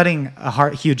remember cutting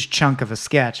a huge chunk of a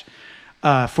sketch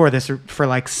for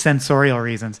like sensorial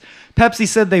reasons. Pepsi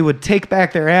said they would take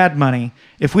back their ad money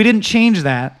if we didn't change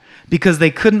that because they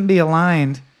couldn't be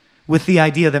aligned with the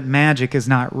idea that magic is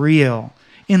not real.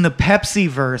 In the Pepsi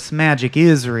verse, magic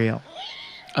is real.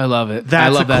 I love it.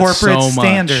 That's I love a corporate that so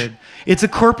standard. Much. It's a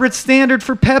corporate standard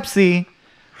for Pepsi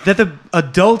that the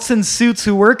adults in suits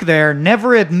who work there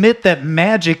never admit that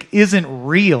magic isn't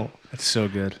real. That's so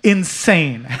good.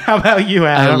 Insane. How about you,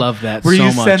 Adam? I love that Were so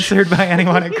you much. censored by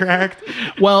anyone at Cracked?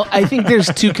 Well, I think there's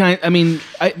two kinds. I mean,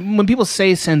 when people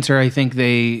say censor, I think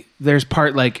there's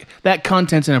part like that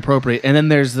content's inappropriate, and then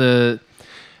there's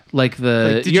Like,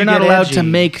 did you're you not get allowed edgy? to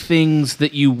make things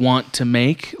that you want to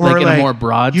make, Or like in a more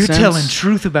broad you're sense. telling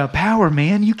truth about power,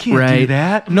 man. You can't do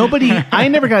that. Nobody. I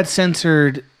never got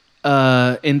censored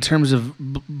in terms of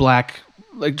black,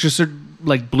 like just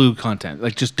like blue content,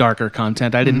 like just darker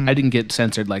content. I didn't get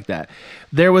censored like that.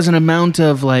 There was an amount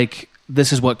of like,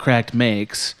 this is what Cracked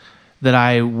makes that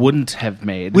I wouldn't have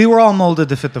made. We were all molded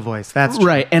to fit the voice. That's true.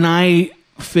 Right, and I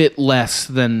fit less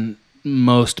than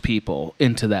most people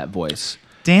into that voice.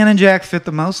 Dan and Jack fit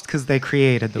the most because they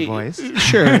created the voice.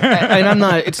 Sure, and I'm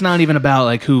not. It's not even about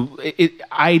like who.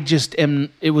 I just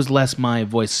am. It was less my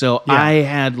voice, so Yeah. I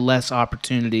had less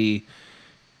opportunity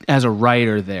as a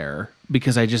writer there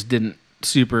because I just didn't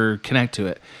super connect to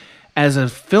it. As a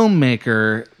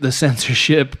filmmaker, the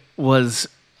censorship was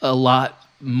a lot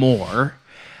more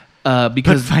But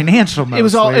because financial mostly, it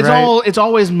was all. It's right? all. It's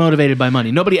always motivated by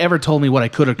money. Nobody ever told me what I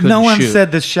could or couldn't No one shoot.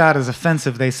 said this shot is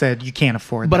offensive. They said you can't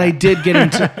afford But that. I did get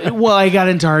into I got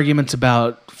into arguments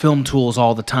about film tools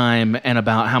all the time and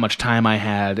about how much time I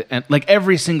had and like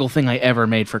every single thing I ever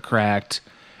made for Cracked,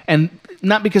 and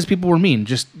not because people were mean,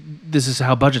 just this is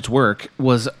how budgets work,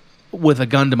 was with a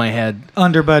gun to my head.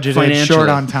 Under budgeted, Financially. short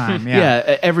on time.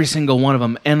 Yeah. Every single one of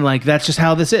them, and like that's just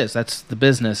how this is. That's the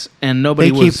business, and nobody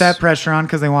They was. keep that pressure on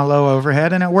because they want low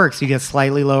overhead, and it works. You get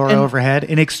slightly lower And- overhead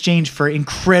in exchange for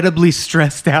incredibly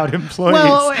stressed out employees.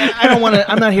 Well, I don't want to.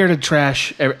 I'm not here to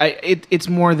trash. It's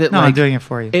more that no, like I'm doing it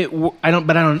for you. I don't.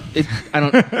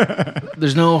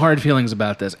 There's no hard feelings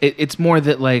about this. It's more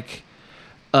that like,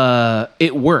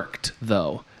 it worked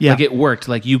though. Yeah. Like it worked.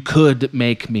 Like you could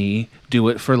make me do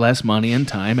it for less money and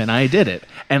time, and I did it.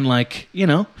 And like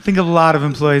I think a lot of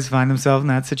employees find themselves in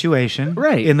that situation,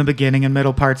 Right. in the beginning and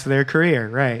middle parts of their career,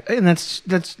 right? and that's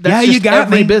yeah, just you got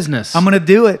every me. business. I'm gonna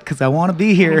do it because I want to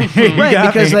be here. You right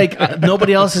got because me. like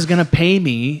nobody else is gonna pay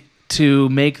me to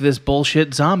make this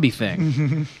bullshit zombie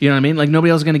thing. You know what I mean? Like nobody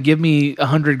else is gonna give me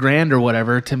 $100,000 or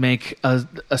whatever to make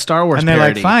a Star Wars and they're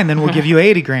parody. like, fine, then we'll give you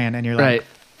 $80,000, and you're like, Right.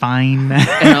 fine.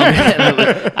 And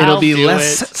it'll I'll be do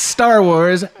less it. Star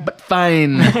Wars, but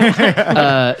fine.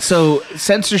 So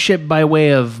censorship by way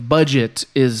of budget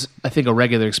is, I think, a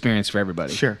regular experience for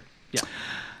everybody. Sure. Yeah.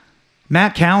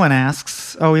 Matt Cowan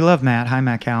asks, oh, we love Matt. Hi,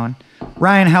 Matt Cowan.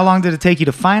 Ryan, how long did it take you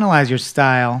to finalize your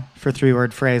style for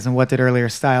three-word phrase, and what did earlier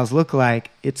styles look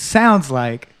like? It sounds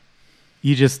like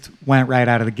you just went right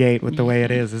out of the gate with the way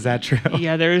it is. Is that true?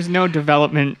 Yeah, there is no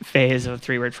development phase of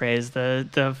three-word phrase.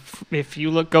 If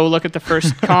you go look at the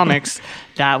first comics,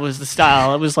 that was the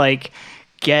style. It was like,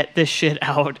 get this shit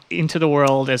out into the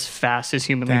world as fast as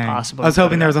humanly Dang. possible. I was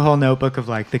hoping there was a whole notebook of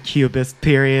like the Cubist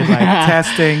period, like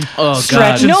testing, Oh, stretch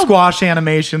God. and No. squash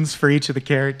animations for each of the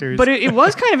characters. But it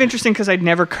was kind of interesting because I'd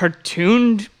never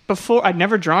cartooned before. I'd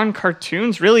never drawn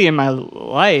cartoons really in my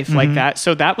life like that.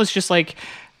 So that was just like,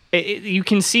 you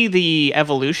can see the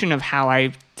evolution of how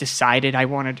I decided I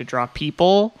wanted to draw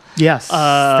people. yes,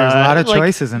 there's a lot of Like,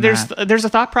 choices in that. There's a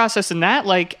thought process in that.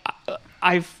 Like,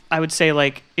 I would say,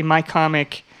 like, in my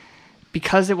comic,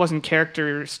 because it wasn't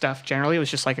character stuff generally, it was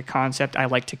just like a concept. I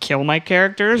like to kill my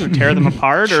characters or tear them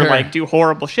apart or Sure. like do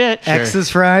horrible shit. X's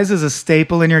for eyes is a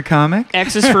staple in your comic.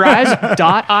 X is for eyes,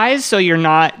 dot eyes, so they're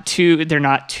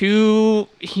not too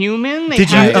human. They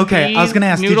Did you- have to okay, be I was gonna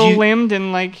ask, did you- noodle limbed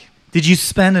and like. Did you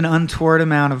spend an untoward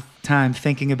amount of time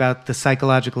thinking about the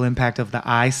psychological impact of the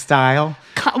eye style?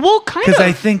 Well, kind of. Because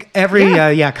I think every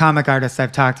Yeah. comic artist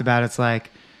I've talked about, it's like,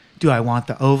 do I want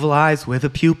the oval eyes with a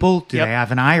pupil? Do Yep. they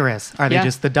have an iris? Are they Yeah.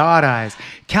 just the dot eyes?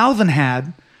 Calvin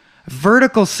had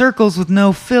vertical circles with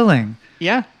no filling.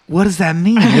 Yeah. What does that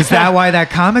mean? Is that why that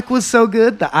comic was so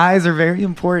good? The eyes are very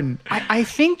important. I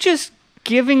think just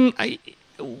giving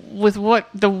with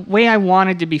the way I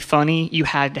wanted to be funny, you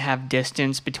had to have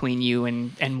distance between you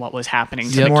and what was happening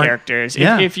to Yep. the More- characters.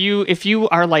 yeah. If you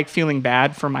are like feeling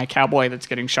bad for my cowboy that's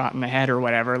getting shot in the head or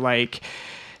whatever, like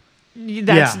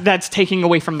that's taking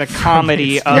away from the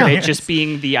comedy of it experience. just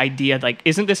being the idea, like,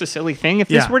 isn't this a silly thing if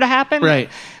this Yeah. were to happen? Right.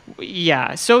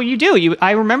 Yeah. So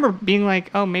I remember being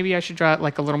like, oh, maybe I should draw it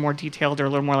like a little more detailed or a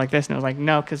little more like this. And I was like,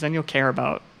 no, because then you'll care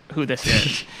about who this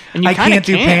is. And I kinda can't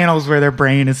do panels where their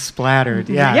brain is splattered.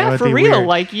 Yeah, it would for be real. weird.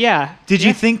 Like, yeah. Did Yeah.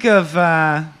 you think of,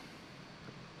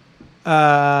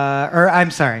 or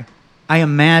I'm sorry, I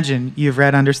imagine you've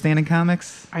read Understanding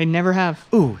Comics? I never have.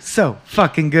 Ooh, so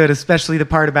fucking good, especially the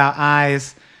part about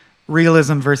eyes,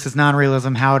 realism versus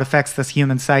non-realism, how it affects this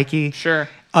human psyche. Sure.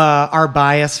 Our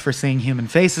bias for seeing human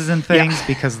faces and things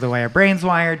because of the way our brain's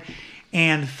wired.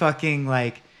 And fucking,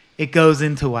 like, it goes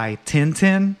into why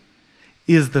Tintin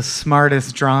is the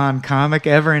smartest drawn comic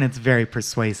ever, and it's very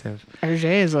persuasive.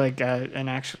 Hergé is like a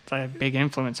big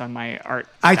influence on my art.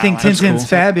 I think style. Tintin's cool.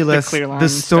 fabulous. The clear The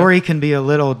lines story can be a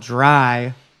little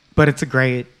dry, but it's a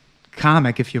great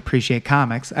comic if you appreciate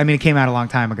comics. I mean, it came out a long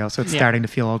time ago, so it's Yeah. starting to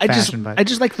feel old-fashioned. But I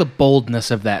just like the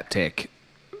boldness of that take.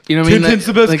 You know what I mean? Tintin's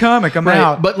the best comic. I'm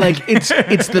out. But like, it's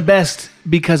the best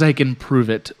because I can prove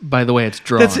it by the way it's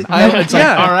drawn. That's- It's like,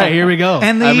 yeah. all right, here we go.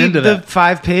 and I'm into the that.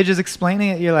 5 pages explaining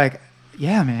it, you're like,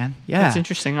 yeah, man, yeah. That's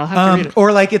interesting. I'll have to read it.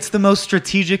 Or like it's the most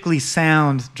strategically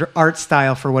sound art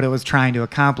style for what it was trying to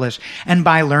accomplish. And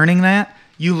by learning that,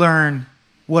 you learn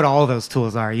what all those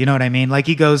tools are. You know what I mean? Like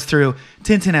he goes through,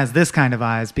 Tintin has this kind of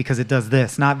eyes because it does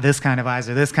this, not this kind of eyes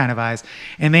or this kind of eyes.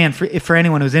 And man, for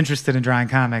anyone who's interested in drawing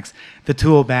comics, the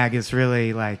tool bag is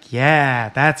really like, yeah,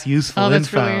 that's useful Oh, that's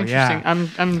info. really interesting.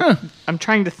 Yeah. I'm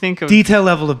trying to think of. Detail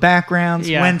level of backgrounds,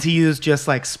 Yeah. when to use just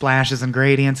like splashes and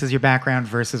gradients as your background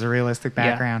versus a realistic Yeah.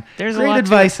 background. There's a great lot to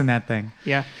advice in that thing.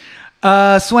 Yeah.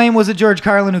 Swain, was it George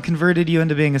Carlin who converted you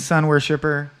into being a sun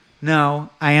worshiper? No,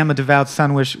 I am a devout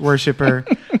sun worshiper.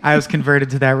 I was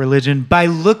converted to that religion by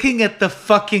looking at the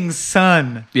fucking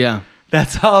sun. Yeah.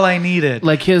 That's all I needed.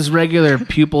 Like his regular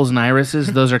pupils and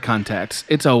irises, those are contacts.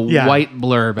 It's a Yeah. white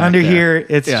blur back Under there. here,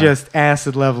 it's Yeah. just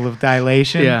acid level of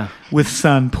dilation Yeah. with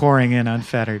sun pouring in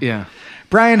unfettered. Yeah.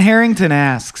 Brian Harrington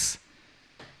asks,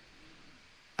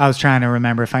 I was trying to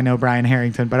remember if I know Brian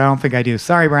Harrington, but I don't think I do.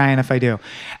 Sorry, Brian, if I do.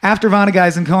 After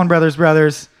Vonneguys and Coen Brothers,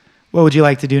 what would you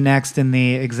like to do next in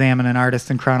the Examine an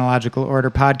Artist in Chronological Order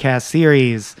podcast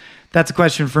series? That's a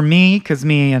question for me, because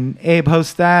me and Abe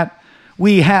host that.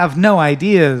 We have no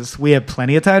ideas. We have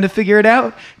plenty of time to figure it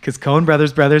out, because Coen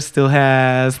Brothers still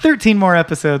has 13 more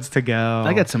episodes to go.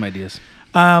 I got some ideas.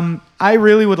 I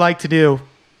really would like to do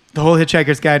the whole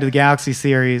Hitchhiker's Guide to the Galaxy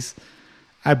series,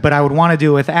 but I would want to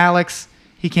do it with Alex.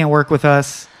 He can't work with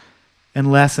us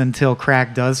unless until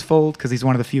Crack does fold, because he's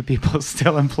one of the few people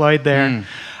still employed there.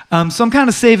 So I'm kind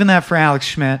of saving that for Alex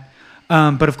Schmidt.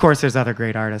 But of course, there's other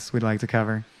great artists we'd like to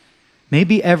cover.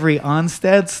 Maybe every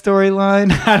Onstead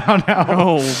storyline. I don't know.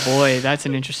 Oh boy, that's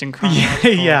an interesting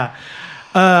chronological. Yeah.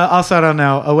 Also, I don't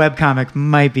know. A webcomic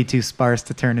might be too sparse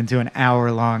to turn into an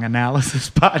hour-long analysis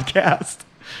podcast.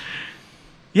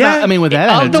 Yeah, I mean, with that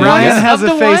Of the attitude, Ryan ones, has of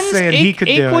a the face ones, saying he could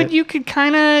do Achewood,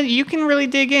 it. you can really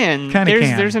dig in. Kinda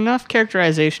can. There's enough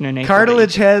characterization in Achewood.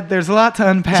 Cartilage head. There's a lot to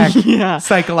unpack Yeah.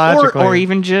 psychologically. or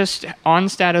even just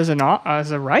Onstad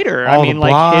as a writer. all I mean, the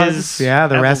like blogs, his the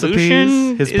evolution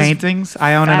recipes, his is paintings.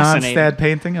 I own an fascinating. Onstad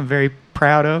painting. I'm very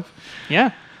proud of.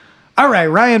 Yeah. All right,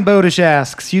 Ryan Bodish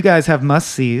asks, you guys have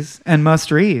must-sees and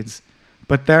must-reads,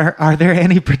 but are there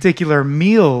any particular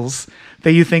meals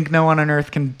that you think no one on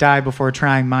earth can die before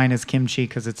trying? Mine is kimchi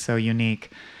because it's so unique.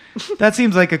 That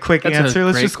seems like a quick That's a answer.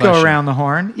 Let's great just go question. around the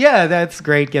horn. Yeah, that's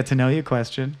great. Get to know you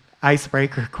question.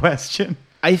 Icebreaker question.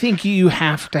 I think you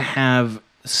have to have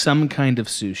some kind of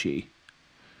sushi.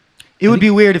 It would be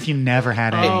weird if you never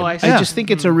had any. Oh, I see. I just think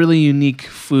it's a really unique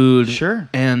food. Sure.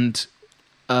 And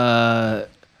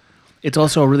it's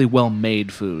also a really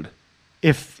well-made food.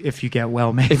 If you get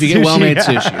well-made If you get well-made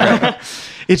sushi, right?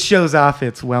 It shows off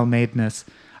its well-madeness.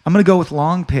 I'm going to go with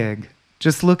long pig.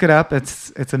 Just look it up.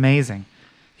 It's amazing.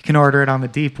 You can order it on the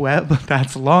deep web.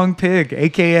 That's long pig,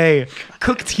 a.k.a.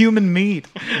 cooked human meat.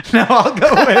 No, I'll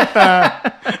go with...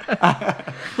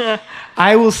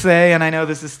 I will say, and I know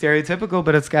this is stereotypical,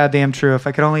 but it's goddamn true. If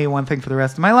I could only eat one thing for the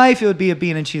rest of my life, it would be a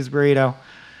bean and cheese burrito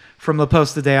from La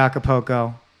Posta de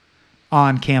Acapulco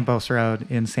on Campos Road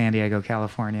in San Diego,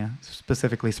 California,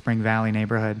 specifically Spring Valley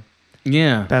neighborhood.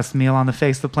 Yeah. Best meal on the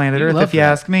face of the planet You Earth, love if you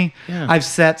that. ask me. Yeah. I've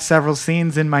set several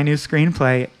scenes in my new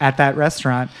screenplay at that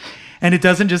restaurant. And it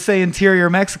doesn't just say interior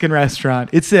Mexican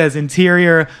restaurant. It says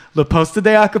interior La Posta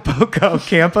de Acapulco,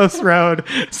 Campos Road,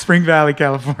 Spring Valley,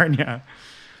 California.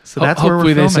 So that's where we're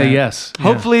Hopefully they filming say it. yes. Yeah.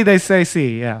 Hopefully they say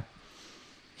C, yeah.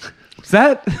 Is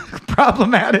that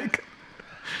problematic?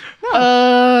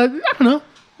 I don't know.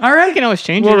 All right. You can always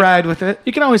change We'll it. ride with it.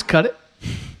 You can always cut it.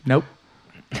 Nope.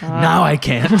 No, I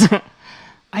can't.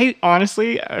 I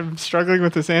honestly, I'm struggling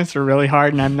with this answer really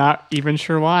hard, and I'm not even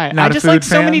sure why. Not I a just food like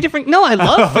so fan? many different. No, I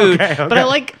love food, okay, but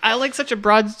okay. I like such a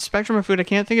broad spectrum of food. I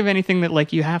can't think of anything that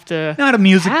like you have to. Not a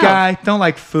music have. guy. Don't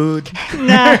like food.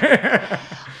 Nah.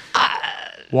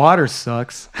 Water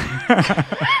sucks.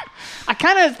 I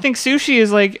kind of think sushi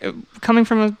is like coming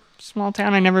from a small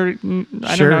town. I Sure.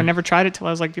 don't know. I never tried it till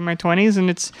I was like in my 20s, and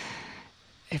it's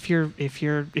if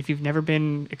you've never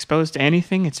been exposed to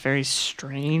anything, it's very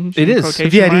strange. It in is. quotation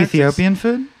Have you had marks. Ethiopian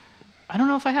food? I don't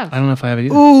know if I have. I don't know if I have it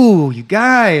either. Ooh, you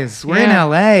guys, we're in Yeah.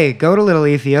 LA. Go to Little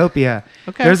Ethiopia.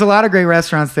 Okay. There's a lot of great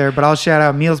restaurants there, but I'll shout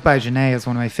out Meals by Janae is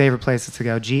one of my favorite places to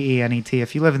go. GENET.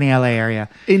 If you live in the LA area.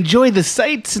 Enjoy the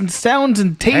sights and sounds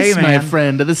and tastes, Hey, my man.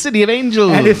 friend, of the city of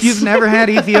angels. And if you've never had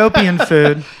Ethiopian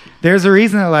food, there's a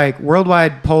reason that like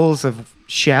worldwide polls of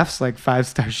chefs, like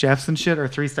 5-star chefs and shit, or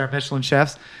 3-star Michelin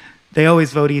chefs, they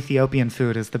always vote Ethiopian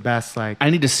food as the best like I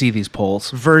need to see these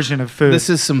polls. version of food. This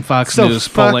is some Fox so News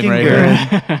polling fucking right good.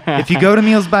 here. If you go to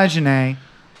Meals by Janae,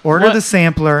 order What? the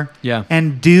sampler, Yeah.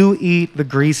 and do eat the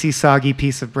greasy, soggy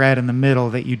piece of bread in the middle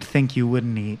that you'd think you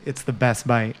wouldn't eat. It's the best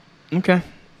bite. Okay.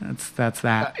 That's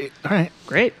that. All right.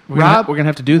 Great. We're gonna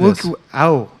have to do this.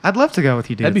 I'd love to go with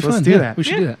you, dude. That'd be Let's fun. do Yeah, that. We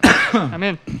should do that. I'm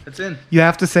in. That's in. You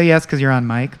have to say yes because you're on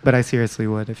mic, but I seriously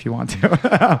would if you want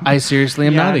to. I seriously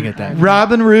am Yeah, nodding at that.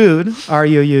 Robin Rude,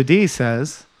 R-U-U-D,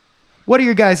 says, what are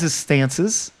your guys'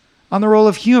 stances on the role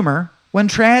of humor when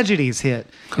tragedies hit?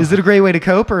 Is it a great way to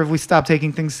cope, or have we stopped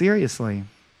taking things seriously?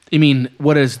 You mean,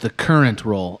 what is the current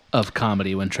role of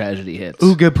comedy when tragedy hits?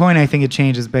 Ooh, good point. I think it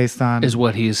changes based on Is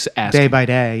what he's asking. day by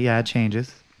day. Yeah, it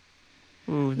changes.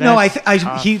 Ooh, No, that's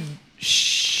tough.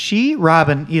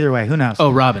 Robin, either way, who knows?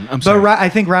 Oh, Robin. I'm But sorry. I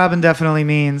think Robin definitely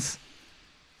means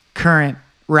current.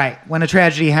 Right. When a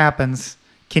tragedy happens,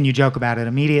 can you joke about it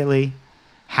immediately?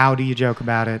 How do you joke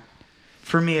about it?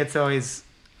 For me, it's always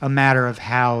a matter of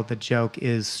how the joke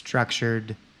is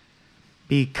structured.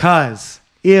 Because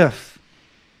if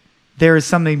there is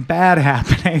something bad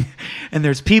happening and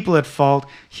there's people at fault,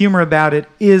 humor about it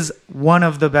is one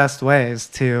of the best ways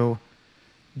to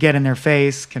get in their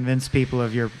face, convince people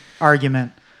of your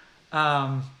argument.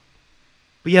 But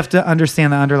you have to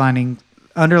understand the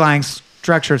underlying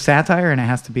structure of satire, and it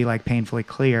has to be like painfully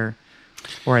clear,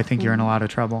 or I think you're in a lot of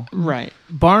trouble. right.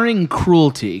 Barring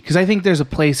cruelty, because I think there's a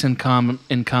place in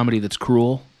comedy that's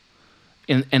cruel,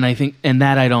 and I think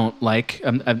that I don't like,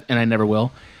 and I never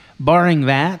will. Barring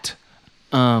that,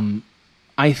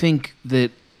 I think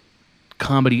that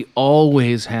comedy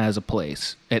always has a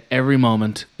place at every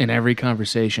moment in every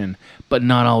conversation, but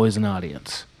not always an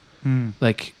audience.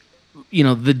 Like,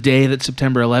 the day that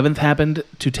September 11th happened,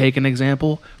 to take an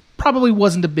example, probably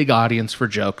wasn't a big audience for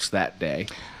jokes that day.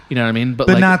 You know what I mean? But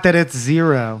like, not that it's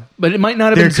zero. But it might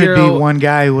not have There been could zero. be one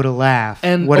guy who would have laughed.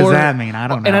 And what does or- that mean? I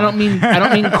don't know. And I don't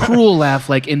mean cruel laugh,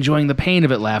 like enjoying the pain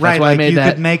of it laugh. Right, That's why like I made you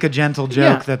that. could make a gentle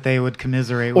joke that they would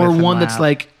commiserate Or with. and one that's laugh.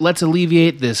 like, let's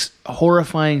alleviate this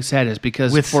horrifying sadness,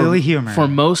 because With for, silly humor. for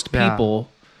most Yeah. people,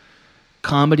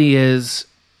 comedy is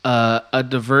a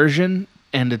diversion,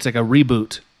 and it's like a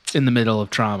reboot in the middle of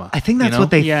trauma. I think you that's know?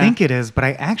 what they Yeah. think it is, but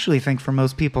I actually think for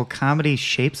most people, comedy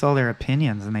shapes all their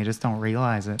opinions, and they just don't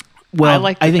realize it. Well, I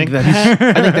like to think that's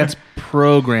I think that's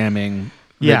programming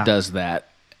that Yeah. does that.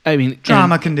 I mean,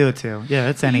 Drama can do it too. Yeah,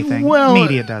 it's anything. Well,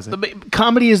 Media does it. but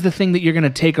comedy is the thing that you're going to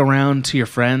take around to your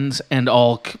friends and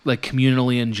all like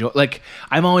communally enjoy. Like,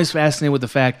 I'm always fascinated with the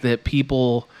fact that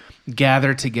people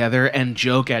gather together and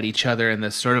joke at each other in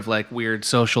this sort of like weird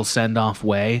social send-off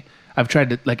way. I've tried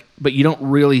to but you don't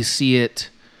really see it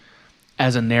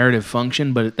as a narrative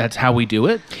function, but that's how we do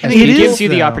it. I think It it is, gives you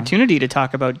the though. opportunity to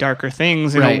talk about darker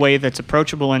things in Right. a way that's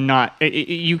approachable and not.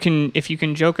 You can, if you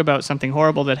can joke about something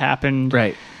horrible that happened,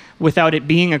 Right. without it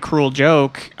being a cruel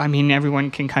joke. I mean,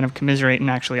 everyone can kind of commiserate and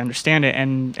actually understand it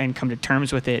and come to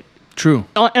terms with it. True.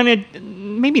 And it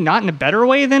maybe not in a better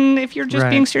way than if you're just Right.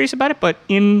 being serious about it, but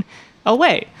in a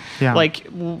way, Yeah. like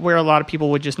where a lot of people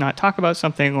would just not talk about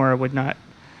something or would not.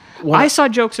 What- I saw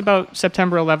jokes about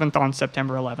September 11th on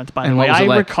September 11th. By And the what way, was it I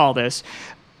like? recall this.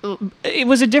 It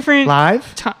was a different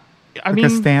Live? time. I Like mean, a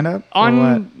stand-up? Or on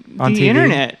what? On the TV?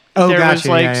 internet. Oh, there gotcha. was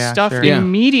like Yeah, yeah, stuff sure. Yeah.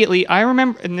 immediately. I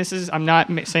remember, and this is, I'm not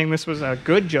saying this was a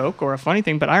good joke or a funny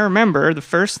thing, but I remember the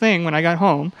first thing when I got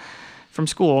home from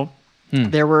school,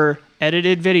 there were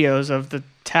edited videos of the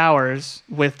towers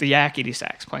with the Yakety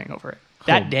Sax playing over it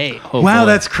that day. Oh, Wow,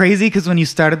 boy. that's crazy because when you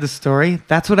started the story,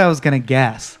 that's what I was going to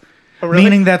guess. Oh, really?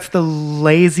 Meaning that's the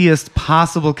laziest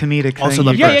possible comedic thing Also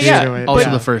the you first. could Yeah, do yeah, to it. Also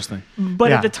Yeah. the first thing. But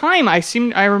Yeah. at the time,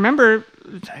 I remember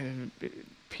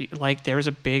like there was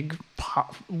a big,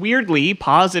 weirdly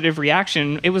positive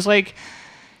reaction. It was like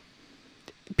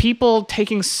people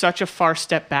taking such a far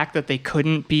step back that they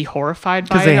couldn't be horrified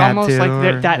by 'Cause they it. had Almost to, like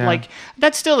or- that yeah. like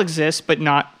that still exists, but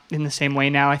not in the same way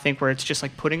now. I think where it's just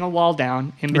like putting a wall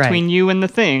down in Right. between you and the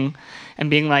thing, and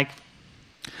being like,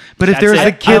 But if That's there was it.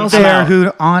 a kid I'm there out.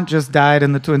 whose aunt just died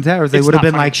in the Twin Towers, they It's would have not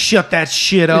been funny. like, shut that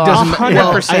shit It off. doesn't.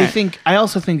 100%. I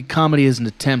also think comedy is an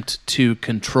attempt to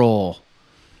control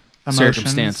Emotions.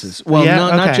 circumstances. Well, Yeah,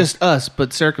 not okay. just us,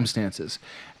 but circumstances,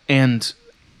 and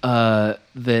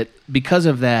that because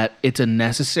of that, it's a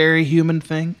necessary human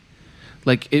thing.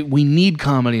 Like we need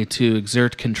comedy to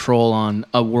exert control on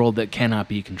a world that cannot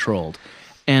be controlled,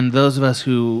 and those of us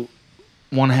who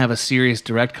want to have a serious,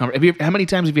 direct conversation. How many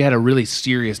times have you had a really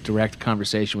serious, direct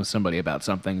conversation with somebody about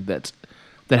something that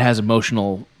has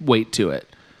emotional weight to it?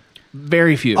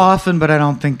 Very few. Often, but I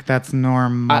don't think that's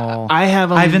normal. I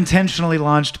have. I've intentionally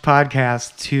launched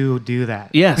podcasts to do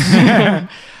that. Yes.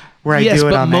 Where I yes, do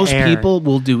it but on most the air. people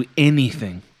will do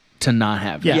anything to not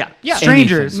have Yeah. that. Yeah.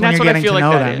 Strangers, And when that's you're what I getting feel to like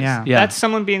know that them. is. Yeah. Yeah. That's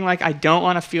someone being like, I don't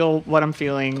want to feel what I'm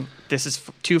feeling. This is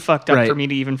too fucked up Right. for me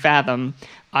to even fathom.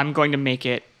 I'm going to make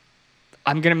it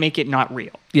not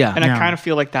real. Yeah. And Yeah. I kind of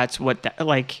feel like that's what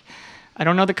like, I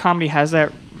don't know that comedy has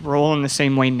that role in the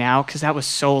same way now, because that was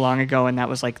so long ago, and that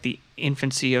was like the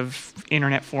infancy of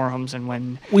internet forums, and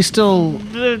when We still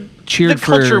the Cheered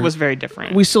culture for- was very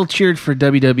different. we still cheered for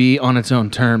WWE on its own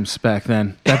terms back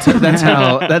then. That's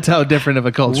how different of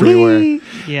a culture we were. Whee!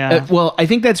 yeah. Well, I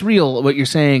think that's real. What you're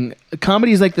saying,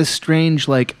 comedy is like this strange,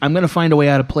 like I'm going to find a way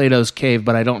out of Plato's cave,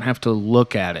 but I don't have to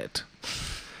look at it.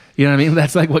 You know what I mean?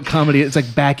 That's like what comedy. It's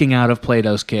like backing out of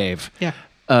Plato's cave. yeah.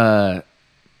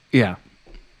 Yeah.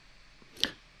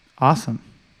 Awesome.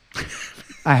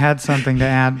 I had something to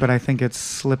add, but I think it's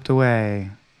slipped away.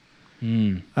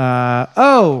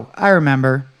 Oh, I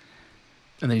remember.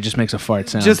 And then he just makes a fart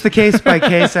sound. Just the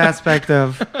case-by-case aspect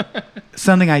of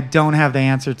something I don't have the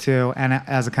answer to, and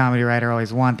as a comedy writer, I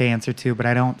always want the answer to, but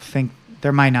I don't think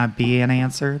there might not be an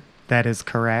answer that is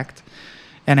correct,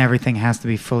 and everything has to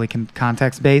be fully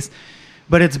context-based.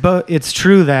 But it's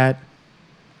true that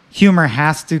humor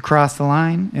has to cross the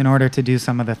line in order to do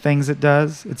some of the things it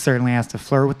does. It certainly has to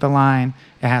flirt with the line.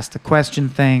 It has to question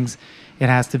things. It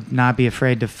has to not be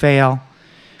afraid to fail.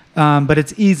 But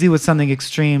it's easy with something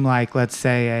extreme like, let's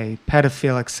say, a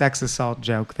pedophilic sex assault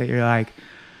joke that you're like,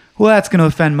 well, that's going to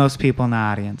offend most people in the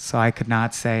audience, so I could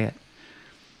not say it.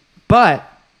 But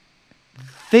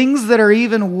things that are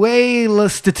even way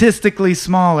statistically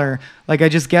smaller, like I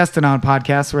just guessed it on a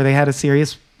podcast where they had a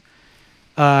serious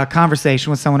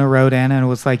conversation with someone who wrote in, and it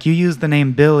was like, you used the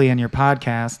name Billy in your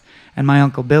podcast, and my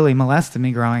Uncle Billy molested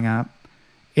me growing up.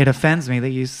 It offends me that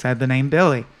you said the name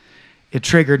Billy. It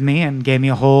triggered me and gave me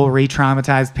a whole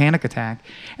re-traumatized panic attack.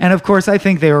 And of course, I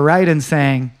think they were right in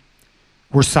saying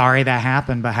we're sorry that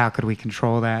happened, but how could we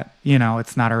control that? You know,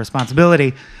 it's not our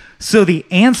responsibility. So the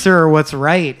answer, or what's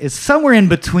right, is somewhere in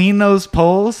between those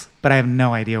poles, but I have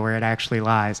no idea where it actually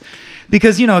lies.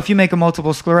 Because, you know, if you make a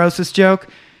multiple sclerosis joke,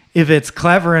 if it's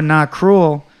clever and not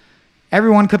cruel,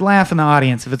 everyone could laugh in the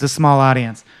audience if it's a small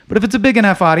audience. But if it's a big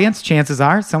enough audience, chances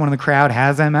are someone in the crowd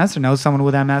has MS or knows someone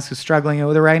with MS who's struggling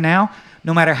with it right now.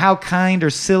 No matter how kind or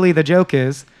silly the joke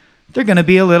is, they're going to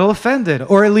be a little offended,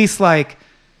 or at least like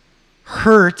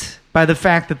hurt by the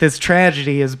fact that this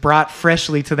tragedy is brought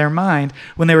freshly to their mind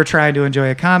when they were trying to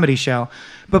enjoy a comedy show.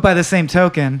 But by the same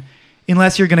token,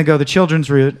 unless you're going to go the children's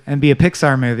route and be a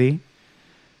Pixar movie,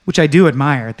 which I do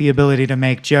admire, the ability to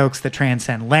make jokes that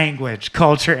transcend language,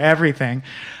 culture, everything,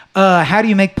 how do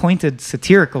you make pointed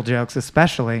satirical jokes,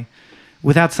 especially,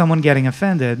 without someone getting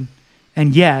offended?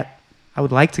 And yet, I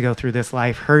would like to go through this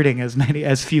life hurting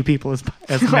as few people as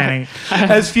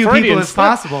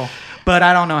possible. But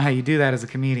I don't know how you do that as a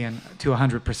comedian to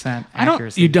 100%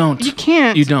 accuracy. You don't. You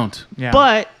can't. You don't. Yeah.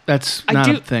 But That's not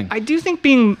a thing. I do think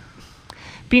being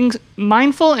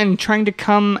mindful and trying to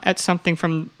come at something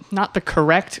from not the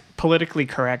correct, politically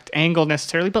correct angle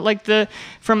necessarily, but like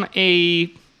from a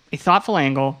thoughtful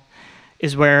angle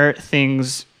is where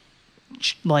things,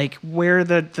 like where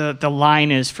the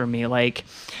line is for me. Like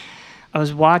I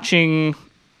was watching,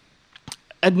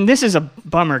 and this is a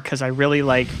bummer because I really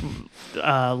like him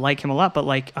a lot, but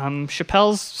like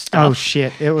Chappelle's stuff. Oh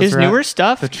shit! It was his rough. newer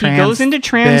stuff. The He goes into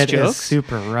trans bit is jokes.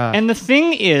 super rough. And the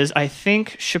thing is, I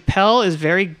think Chappelle is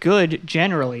very good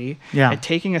generally Yeah. at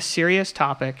taking a serious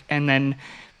topic and then,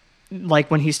 like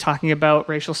when he's talking about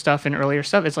racial stuff and earlier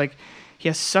stuff, it's like he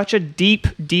has such a deep,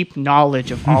 deep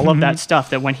knowledge of all of that stuff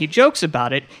that when he jokes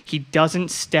about it, he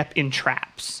doesn't step in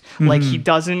traps. Like he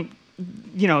doesn't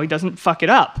fuck it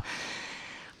up.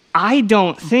 I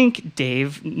don't think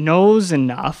Dave knows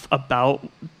enough about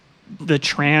the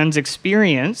trans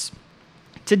experience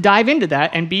to dive into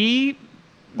that and be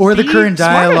or the current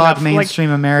smart dialogue enough. mainstream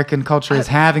American culture is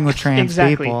having with trans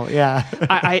exactly. people. Yeah.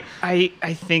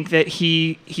 I think that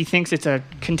he thinks it's a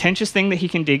contentious thing that he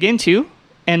can dig into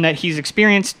and that he's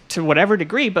experienced to whatever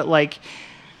degree, but like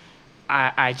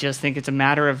I just think it's a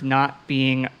matter of not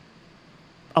being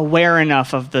aware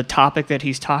enough of the topic that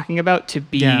he's talking about to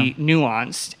be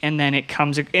nuanced, and then it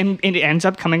ends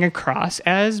up coming across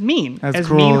as mean, as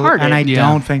cruel, mean-hearted. and I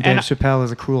don't think Dave And Chappelle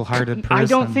is a cruel-hearted person. I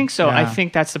don't think so. Yeah. I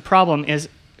think that's the problem.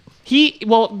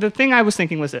 The thing I was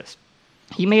thinking was this: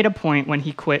 he made a point when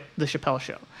he quit the Chappelle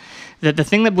show that the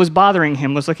thing that was bothering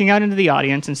him was looking out into the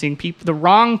audience and seeing the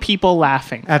wrong people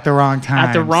laughing at the wrong time.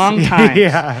 At the wrong times.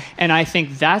 Yeah. And I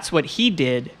think that's what he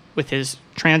did with his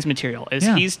trans material is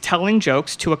he's telling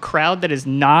jokes to a crowd that is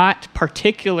not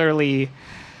particularly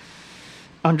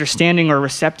understanding or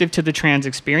receptive to the trans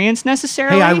experience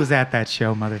necessarily. Hey, I was at that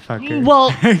show, motherfucker.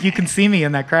 Well, you can see me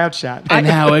in that crowd shot. And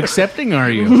how accepting are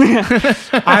you?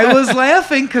 I was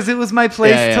laughing because it was my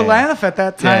place to laugh at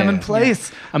that time and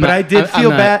place. But I did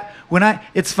feel bad when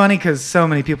it's funny because so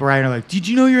many people writing are like, "Did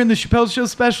you know you're in the Chappelle Show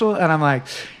special?" And I'm like,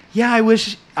 yeah, I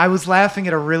wish I was laughing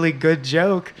at a really good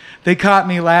joke. They caught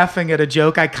me laughing at a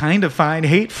joke I kind of find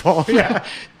hateful. Yeah.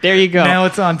 There you go. Now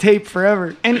it's on tape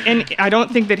forever. And I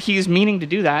don't think that he's meaning to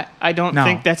do that. I don't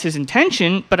think that's his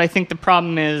intention, but I think the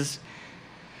problem is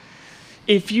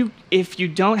if you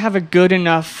don't have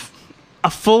a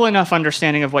full enough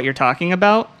understanding of what you're talking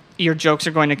about, your jokes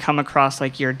are going to come across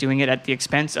like you're doing it at the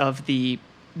expense of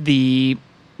you're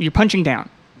punching down.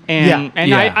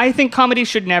 I think comedy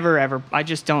should never, ever, I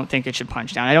just don't think it should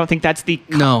punch down. I don't think that's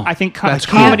I think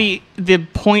comedy, the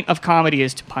point of comedy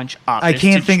is to punch up. I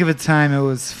can't think of a time it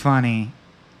was funny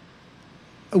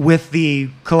with the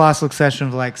colossal exception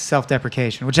of like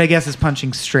self-deprecation, which I guess is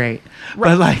punching straight.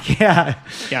 Right. But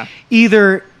like,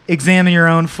 either examine your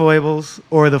own foibles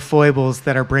or the foibles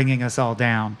that are bringing us all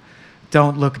down.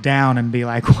 Don't look down and be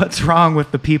like, what's wrong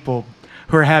with the people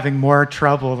who are having more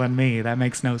trouble than me? That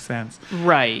makes no sense.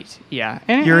 Right. Yeah.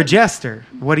 You're a jester.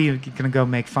 What are you going to go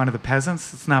make fun of the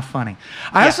peasants? It's not funny.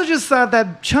 I also just thought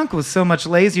that Chunk was so much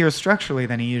lazier structurally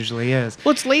than he usually is.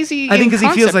 Well, it's lazy. I think because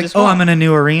he feels like, well. I'm in a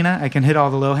new arena. I can hit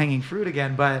all the low-hanging fruit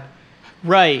again. But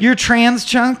right, you're trans,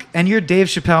 Chunk, and you're Dave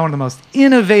Chappelle, one of the most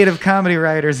innovative comedy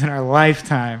writers in our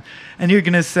lifetime. And you're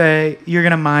going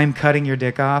to mime cutting your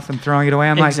dick off and throwing it away.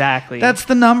 I'm exactly. Like, that's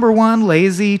the number one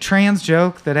lazy trans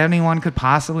joke that anyone could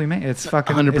possibly make. It's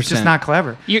fucking 100%. It's just not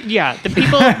clever.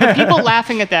 The people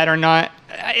laughing at that are not,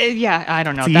 I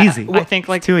don't know. It's easy. I think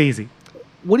like too easy.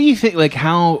 What do you think, like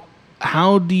how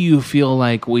do you feel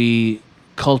like we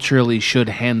culturally should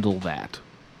handle that?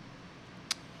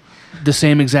 The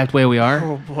same exact way we are?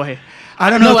 Oh boy. I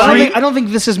don't know. I don't think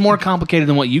this is more complicated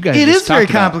than what you guys. It just is very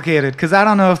talked about. complicated because I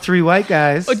don't know if three white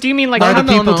guys Oh, do you mean like are the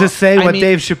no, people no. to say I what mean-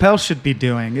 Dave Chappelle should be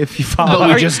doing. If you follow,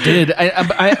 But we just did.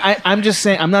 I'm just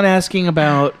saying. I'm not asking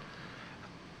about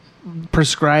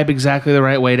prescribe exactly the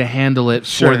right way to handle it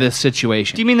Sure. for this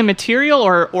situation. Do you mean the material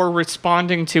or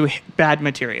responding to bad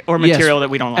material or Yes. material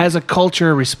that we don't like? As a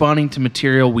culture, responding to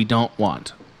material we don't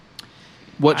want.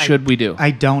 What should we do? I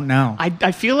don't know.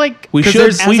 I feel like We 'Cause should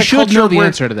there's- we as a should culture, know the we're-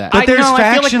 answer to that. I But there's know, I feel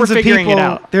like factions we're of figuring it people.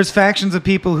 out. There's factions of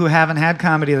people who haven't had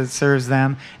comedy that serves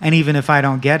them, and even if I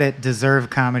don't get it, deserve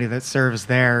comedy that serves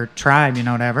their tribe. You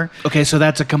know, whatever. Okay, so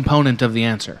that's a component of the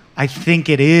answer. I think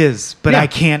it is, but Yeah. I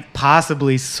can't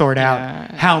possibly sort Yeah.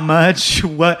 out how much,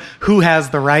 who has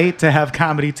the right to have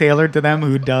comedy tailored to them,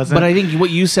 who doesn't. But I think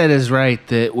what you said is right,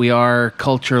 that we are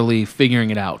culturally figuring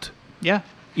it out. yeah.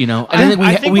 You know, and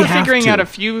I think we we're have figuring to. out a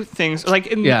few things.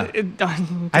 Like, Yeah.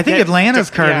 I think Atlanta's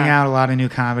carving yeah. out a lot of new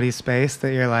comedy space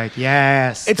that you're like,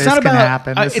 yes, It's this not can about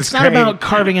happen. This it's is not great. about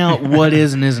carving out what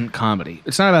is and isn't comedy.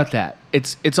 It's not about that.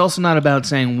 It's also not about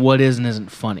saying what is and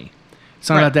isn't funny. It's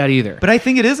not Right. about that either. But I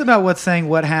think it is about what's saying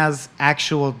what has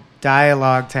actual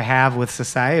dialogue to have with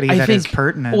society that is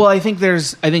pertinent. Well, I think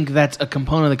that's a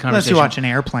component of the unless conversation. you watch an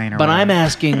airplane or But I'm whatever.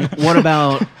 asking, what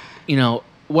about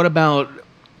what about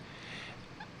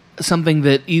something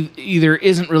that either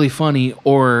isn't really funny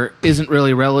or isn't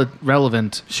really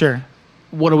relevant? Sure.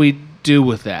 What do we do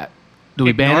with that? Do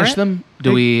we Ignore banish it? them?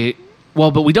 Do we?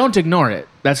 Well, but we don't ignore it.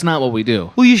 That's not what we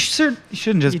do. Well, you shouldn't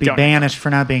just You be don't. banished for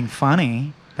not being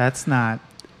funny. That's not.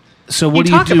 So what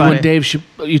do You you talk do about when it.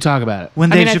 you talk about it?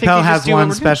 When I Dave mean, I think Chappelle you just has do what one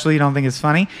we're doing. special you don't think is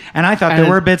funny, and I thought And there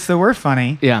were bits that were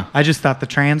funny. Yeah. I just thought the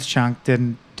trans chunk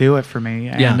didn't do it for me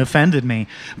and Yeah. offended me.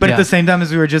 But Yeah. at the same time,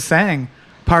 as we were just saying,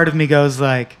 part of me goes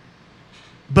like,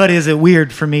 but is it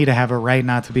weird for me to have a right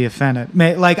not to be offended?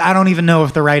 Like, I don't even know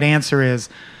if the right answer is,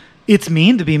 it's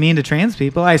mean to be mean to trans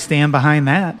people. I stand behind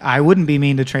that. I wouldn't be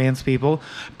mean to trans people.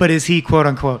 But is he, quote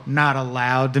unquote, not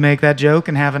allowed to make that joke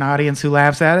and have an audience who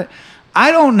laughs at it?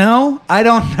 I don't know. I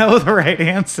don't know the right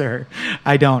answer.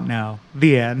 I don't know.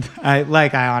 The end. I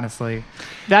honestly.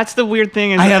 That's the weird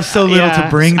thing. Is I have so little to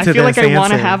bring I to feel like this I want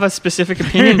to answer. have a specific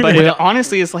opinion, but Well- it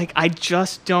honestly is like I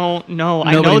just don't know.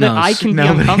 I Nobody know that knows. I can be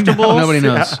Nobody uncomfortable. knows. Nobody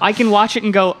knows. I can watch it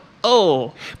and go,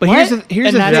 oh. But what? here's and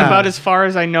the that's thing. about as far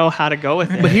as I know how to go with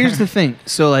it. But here's the thing.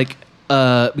 So like,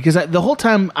 because the whole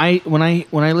time when I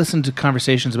listen to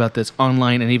conversations about this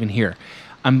online and even here,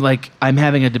 I'm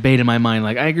having a debate in my mind.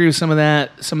 Like I agree with some of that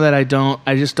I don't.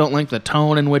 I just don't like the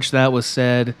tone in which that was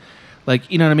said. Like,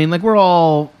 you know what I mean? Like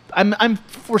I'm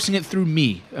forcing it through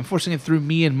me. I'm forcing it through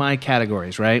me and my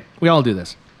categories, right? We all do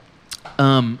this.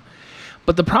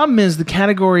 But the problem is the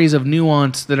categories of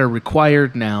nuance that are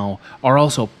required now are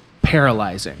also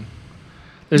paralyzing.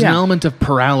 There's an Yeah. element of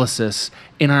paralysis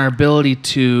in our ability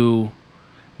to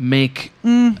make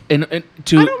and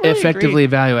to I don't really effectively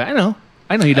agree. evaluate.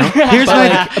 I know you don't. Here's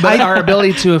but my- but our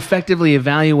ability to effectively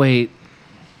evaluate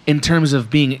in terms of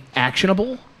being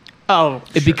actionable, oh,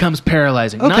 it becomes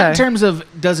paralyzing. Not Okay. in terms of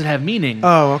does it have meaning,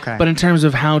 Oh, okay. but in terms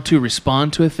of how to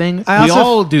respond to a thing. I We also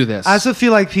all do this. I also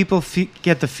feel like people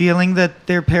get the feeling that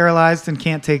they're paralyzed and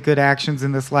can't take good actions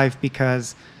in this life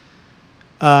because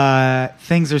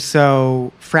things are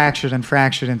so fractured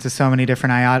into so many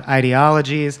different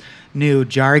ideologies. New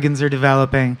jargons are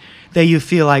developing that you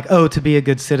feel like, oh, to be a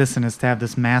good citizen is to have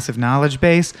this massive knowledge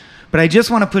base. But I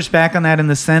just want to push back on that in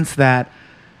the sense that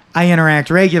I interact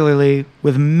regularly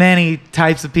with many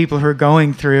types of people who are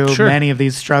going through Sure. many of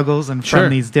these struggles and Sure. from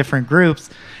these different groups.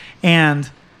 And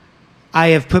I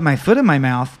have put my foot in my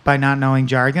mouth by not knowing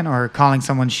jargon or calling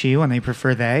someone she when they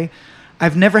prefer they.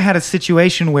 I've never had a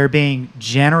situation where being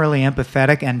generally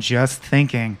empathetic and just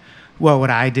thinking, what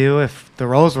would I do if the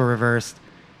roles were reversed,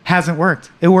 hasn't worked.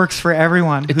 It works for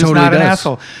everyone who's totally not an does.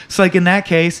 asshole. So like in that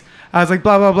case, I was like,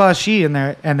 blah, blah, blah, she,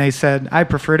 and they said, I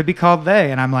prefer to be called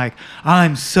they. And I'm like,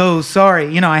 I'm so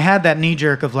sorry. You know, I had that knee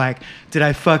jerk of like, did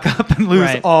I fuck up and lose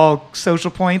Right. all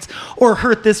social points or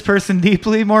hurt this person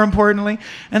deeply, more importantly?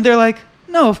 And they're like,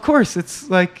 no, of course. It's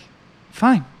like,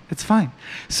 fine. It's fine.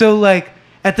 So like,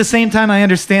 at the same time, I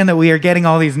understand that we are getting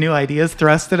all these new ideas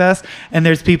thrust at us. And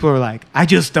there's people who are like, I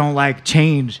just don't like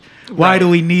change. Why Right. do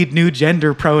we need new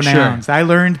gender pronouns? I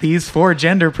learned these 4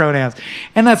 gender pronouns.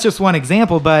 And that's just one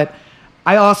example. But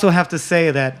I also have to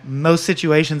say that most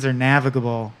situations are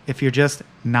navigable if you're just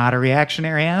not a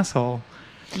reactionary asshole.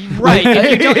 Right.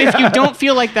 If you don't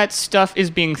feel like that stuff is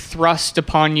being thrust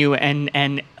upon you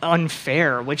and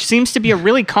unfair, which seems to be a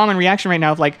really common reaction right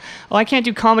now of like, oh, I can't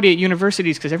do comedy at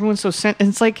universities because everyone's so and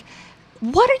it's like,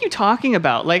 what are you talking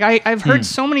about? Like I've heard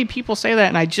so many people say that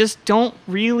and I just don't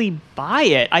really buy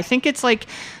it. I think it's like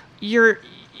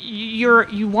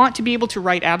you want to be able to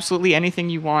write absolutely anything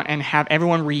you want and have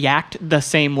everyone react the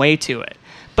same way to it.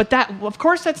 But that, of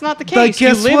course, that's not the case. You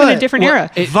guess live what? in a different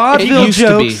era. Vaudeville used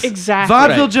to be. jokes, Exactly.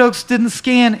 Vaudeville Right. jokes didn't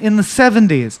scan in the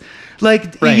 70s.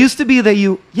 Like Right. it used to be that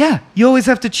you always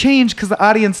have to change because the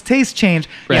audience taste change.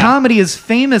 Right. Comedy is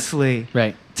famously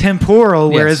Right.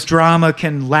 temporal, whereas Yes. drama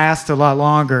can last a lot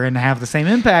longer and have the same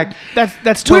impact. That's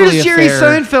Where totally does a Jerry fair...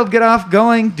 Seinfeld get off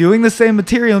going, doing the same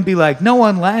material and be like, no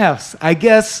one laughs? I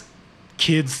guess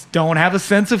kids don't have a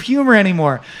sense of humor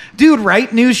anymore. Dude,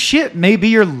 write new shit. Maybe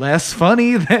you're less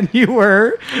funny than you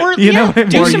were. Or, you yeah, know what I mean?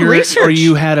 do some research. Or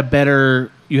you had a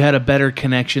better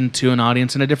connection to an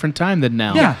audience in a different time than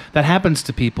now. Yeah. That happens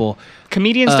to people.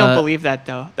 Comedians don't believe that,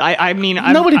 though. I mean,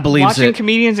 Nobody I'm believes watching it.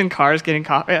 comedians in cars getting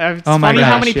coffee. It's Oh my funny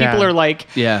how gosh, many yeah. people are like,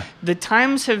 Yeah. the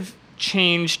times have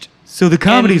changed. So the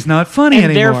comedy's and- not funny and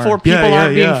anymore. therefore people Yeah,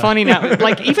 aren't yeah. being funny now.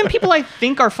 Like even people I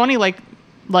think are funny, like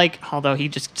although he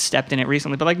just stepped in it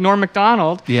recently, but like Norm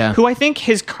Macdonald, Yeah. who I think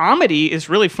his comedy is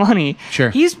really funny. Sure.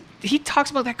 He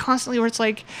talks about that constantly, where it's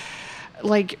like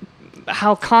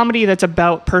how comedy that's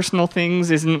about personal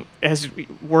things isn't as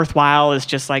worthwhile as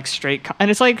just like straight.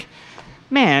 And it's like,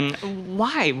 man,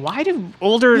 why? Why do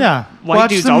older Yeah. white Watch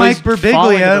dudes some always Mike fall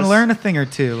into Birbiglia and those- learn a thing or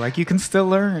two. Like you can still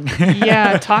learn.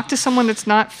 Yeah, talk to someone that's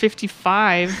not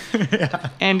 55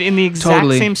 and in the exact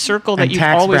Totally. same circle that And you've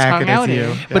tax always hung bracket out as you. in.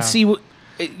 Yeah. But see,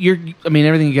 I mean,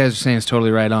 everything you guys are saying is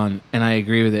totally right on, and I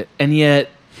agree with it. And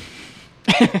yet,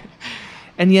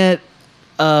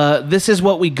 this is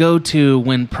what we go to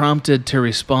when prompted to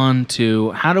respond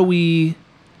to. How do we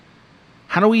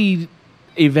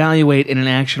evaluate in an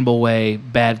actionable way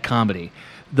bad comedy?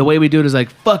 The way we do it is like,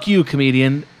 fuck you,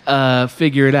 comedian,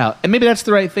 figure it out. And maybe that's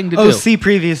the right thing to do. see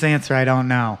previous answer. I don't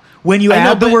know. When you I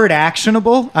know, add the but- word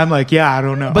actionable, I'm like, yeah, I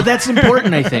don't know. But that's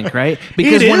important, I think, right?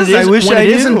 Because It when is. it I is, wish when I it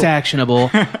knew. isn't actionable,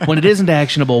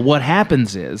 what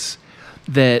happens is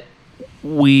that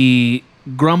we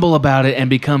grumble about it and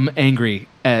become angry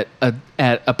at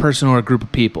a person or a group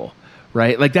of people,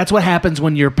 right? Like that's what happens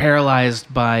when you're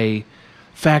paralyzed by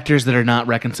factors that are not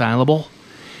reconcilable.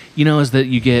 You know, is that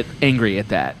you get angry at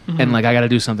that, and like I got to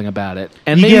do something about it.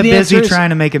 And you maybe get the busy answer is- trying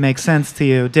to make it make sense to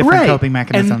you. Different coping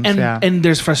mechanisms. and, and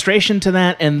there's frustration to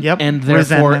that, and Yep. and therefore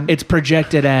Resentment. it's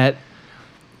projected at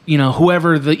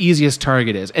whoever the easiest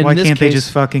target is. And why in this can't they case,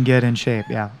 just fucking get in shape?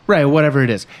 Yeah. right, whatever it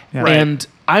is. Yeah. Right. And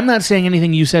I'm not saying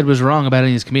anything you said was wrong about any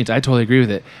of these comedians. I totally agree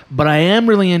with it. But I am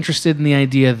really interested in the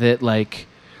idea that like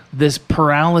this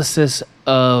paralysis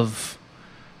of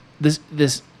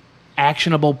this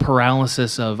actionable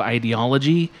paralysis of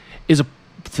ideology is a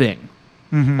thing.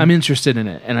 I'm interested in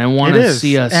it, and I want It to is.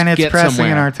 see us and it's get pressing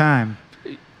somewhere. in our time.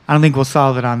 I don't think we'll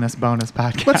solve it on this bonus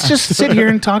podcast. Let's just sit here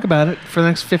and talk about it for the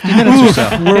next 50 minutes or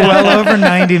so. We're well over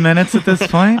 90 minutes at this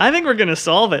point. I think we're gonna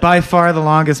solve it. By far the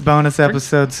longest bonus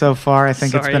episode so far. I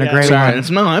think it's Sorry, been a guys. great Sorry,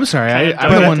 one. no, I'm sorry. I I'm dug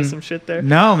the into one. some shit there.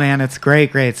 No, man, it's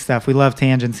great stuff. We love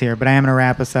tangents here, but I am going to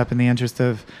wrap us up in the interest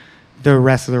of the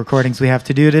rest of the recordings we have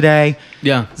to do today.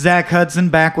 Yeah. Zach Hudson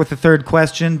back with the third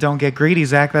question. Don't get greedy,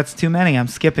 Zach. That's too many. I'm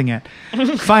skipping it.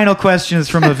 Final question is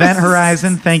from Event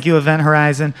Horizon. Thank you, Event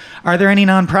Horizon. Are there any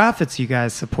nonprofits you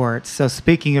guys support? So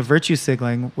speaking of virtue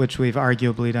signaling, which we've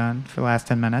arguably done for the last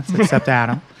 10 minutes, except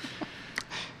Adam,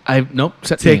 Nope.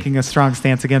 taking a strong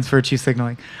stance against virtue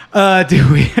signaling. Are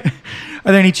there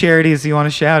any charities you want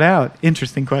to shout out?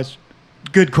 Interesting question.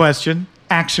 Good question.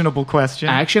 Actionable question.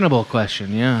 Actionable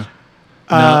question. Yeah.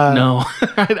 Uh, No.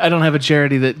 I don't have a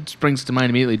charity that springs to mind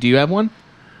immediately. Do you have one?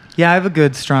 Yeah, I have a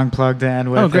good strong plug to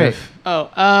end with. Oh, great.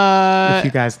 If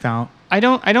you guys don't. I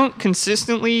don't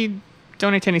consistently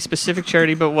donate to any specific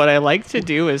charity, but what I like to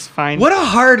do is find. What a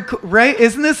hard, right?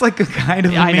 Isn't this like a kind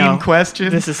of a I know. mean question?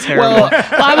 This is terrible.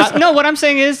 Well, What I'm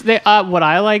saying is that what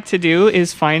I like to do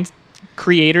is find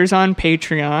creators on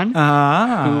Patreon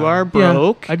who are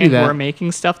broke I do and that. who are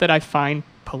making stuff that I find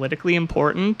politically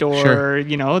important, or Sure.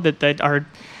 that are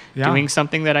Yeah. doing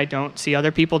something that I don't see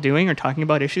other people doing, or talking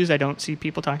about issues I don't see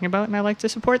people talking about, and I like to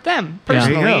support them Yeah. There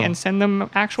you personally go. and send them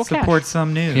actual Support cash.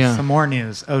 some news. Yeah. Some more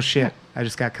news. Oh, shit. I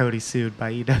just got Cody sued by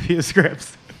EW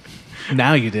Scripts.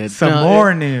 Now you did. Some No,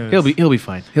 more news. He'll be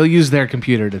fine. He'll use their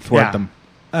computer to thwart Yeah.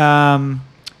 them.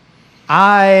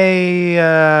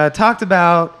 I talked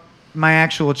about my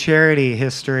actual charity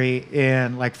history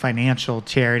in like financial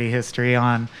charity history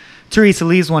on Teresa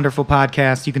Lee's wonderful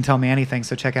podcast. You can tell me anything,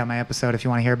 so check out my episode if you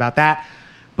want to hear about that.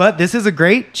 But this is a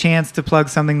great chance to plug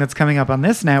something that's coming up on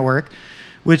this network,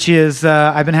 which is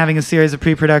I've been having a series of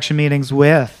pre-production meetings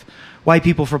with White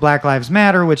People for Black Lives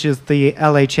Matter, which is the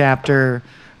LA chapter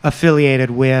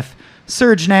affiliated with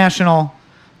Surge National,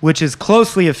 which is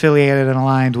closely affiliated and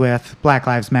aligned with Black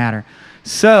Lives Matter.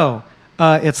 So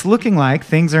it's looking like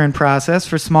things are in process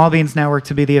for Small Beans Network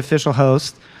to be the official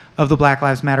host of the Black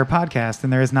Lives Matter podcast.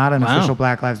 And there is not an official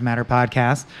Black Lives Matter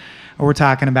podcast. We're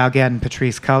talking about getting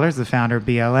Patrice Cullors, the founder of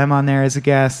BLM, on there as a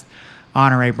guest.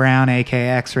 Honore Brown,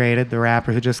 a.k.a. X-Rated, the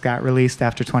rapper who just got released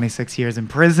after 26 years in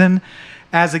prison,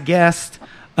 as a guest.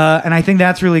 And I think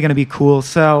that's really going to be cool.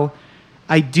 So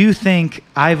I do think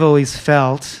I've always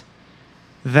felt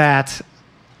that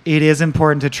it is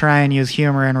important to try and use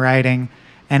humor in writing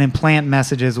and implant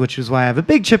messages, which is why I have a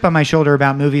big chip on my shoulder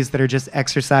about movies that are just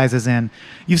exercises in.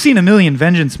 You've seen a million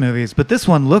vengeance movies, but this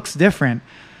one looks different.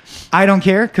 I don't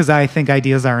care because I think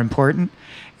ideas are important.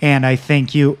 And I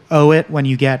think you owe it when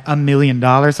you get $1 million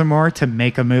or more to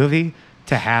make a movie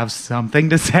to have something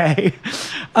to say.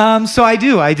 So I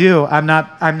do. I'm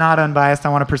not unbiased. I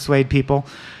want to persuade people.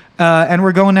 And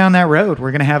we're going down that road.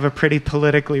 We're going to have a pretty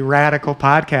politically radical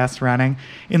podcast running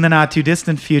in the not too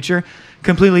distant future,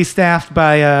 completely staffed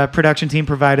by a production team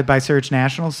provided by Surge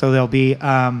National. So there'll be,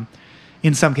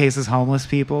 in some cases, homeless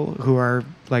people who are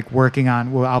like working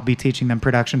on, well, I'll be teaching them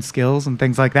production skills and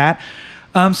things like that.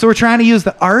 So we're trying to use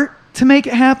the art to make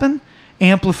it happen,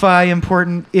 amplify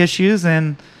important issues,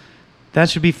 and that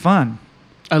should be fun.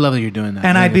 I love that you're doing that.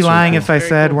 And I'd be lying if I Very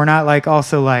said cool. we're not like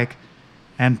also like,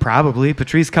 and probably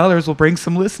Patrice Cullors will bring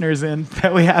some listeners in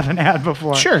that we haven't had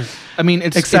before. Sure. I mean,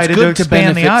 it's Excited good to to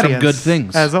expand benefit the audience. from good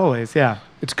things. As always, yeah.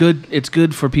 It's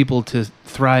good for people to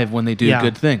thrive when they do Yeah.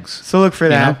 good things. So look for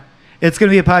that. know? It's going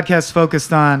to be a podcast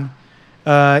focused on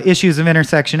issues of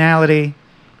intersectionality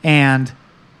and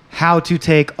how to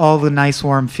take all the nice,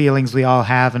 warm feelings we all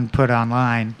have and put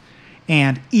online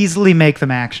and easily make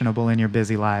them actionable in your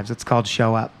busy lives. It's called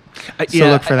Show Up. So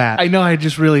look for that. I know I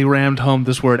just really rammed home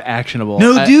this word actionable.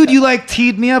 No, dude, you like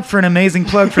teed me up for an amazing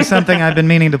plug for something I've been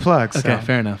meaning to plug. Okay, So.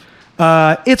 fair enough.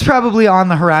 It's probably on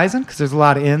the horizon because there's a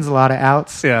lot of ins, a lot of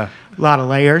outs, Yeah. a lot of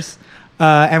layers,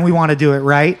 and we want to do it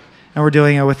right. And we're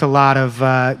doing it with a lot of,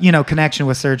 connection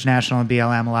with Surge National and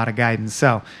BLM, a lot of guidance.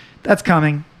 So that's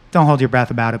coming. Don't hold your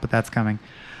breath about it, but that's coming.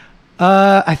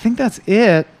 I think that's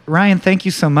it. Ryan, thank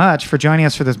you so much for joining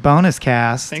us for this bonus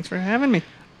cast. Thanks for having me.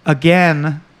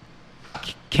 Again,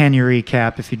 can you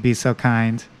recap if you'd be so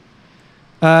kind?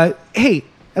 Hey,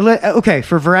 okay,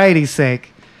 for variety's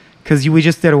sake, because we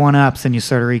just did a one-ups and you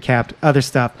sort of recapped other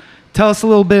stuff. Tell us a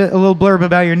little blurb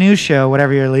about your new show,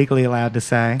 whatever you're legally allowed to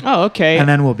say. Oh, okay. And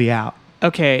then we'll be out.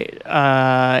 Okay,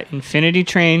 Infinity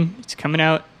Train. It's coming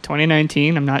out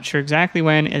 2019. I'm not sure exactly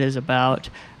when. It is about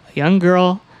a young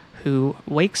girl who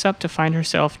wakes up to find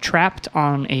herself trapped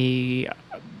on a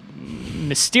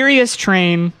mysterious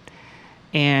train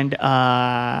and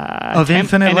Of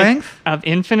infinite length? Of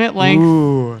infinite length,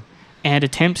 Ooh. and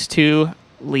attempts to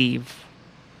leave.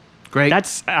 Great.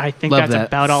 I think Love that's that.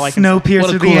 about all I can say. What Snowpiercer,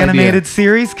 a the cool animated idea.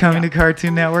 series, coming to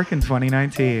Cartoon Network in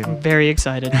 2019. I'm very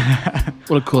excited.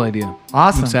 What a cool idea.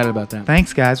 Awesome. I'm excited about that.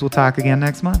 Thanks, guys. We'll talk again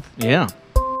next month. Yeah.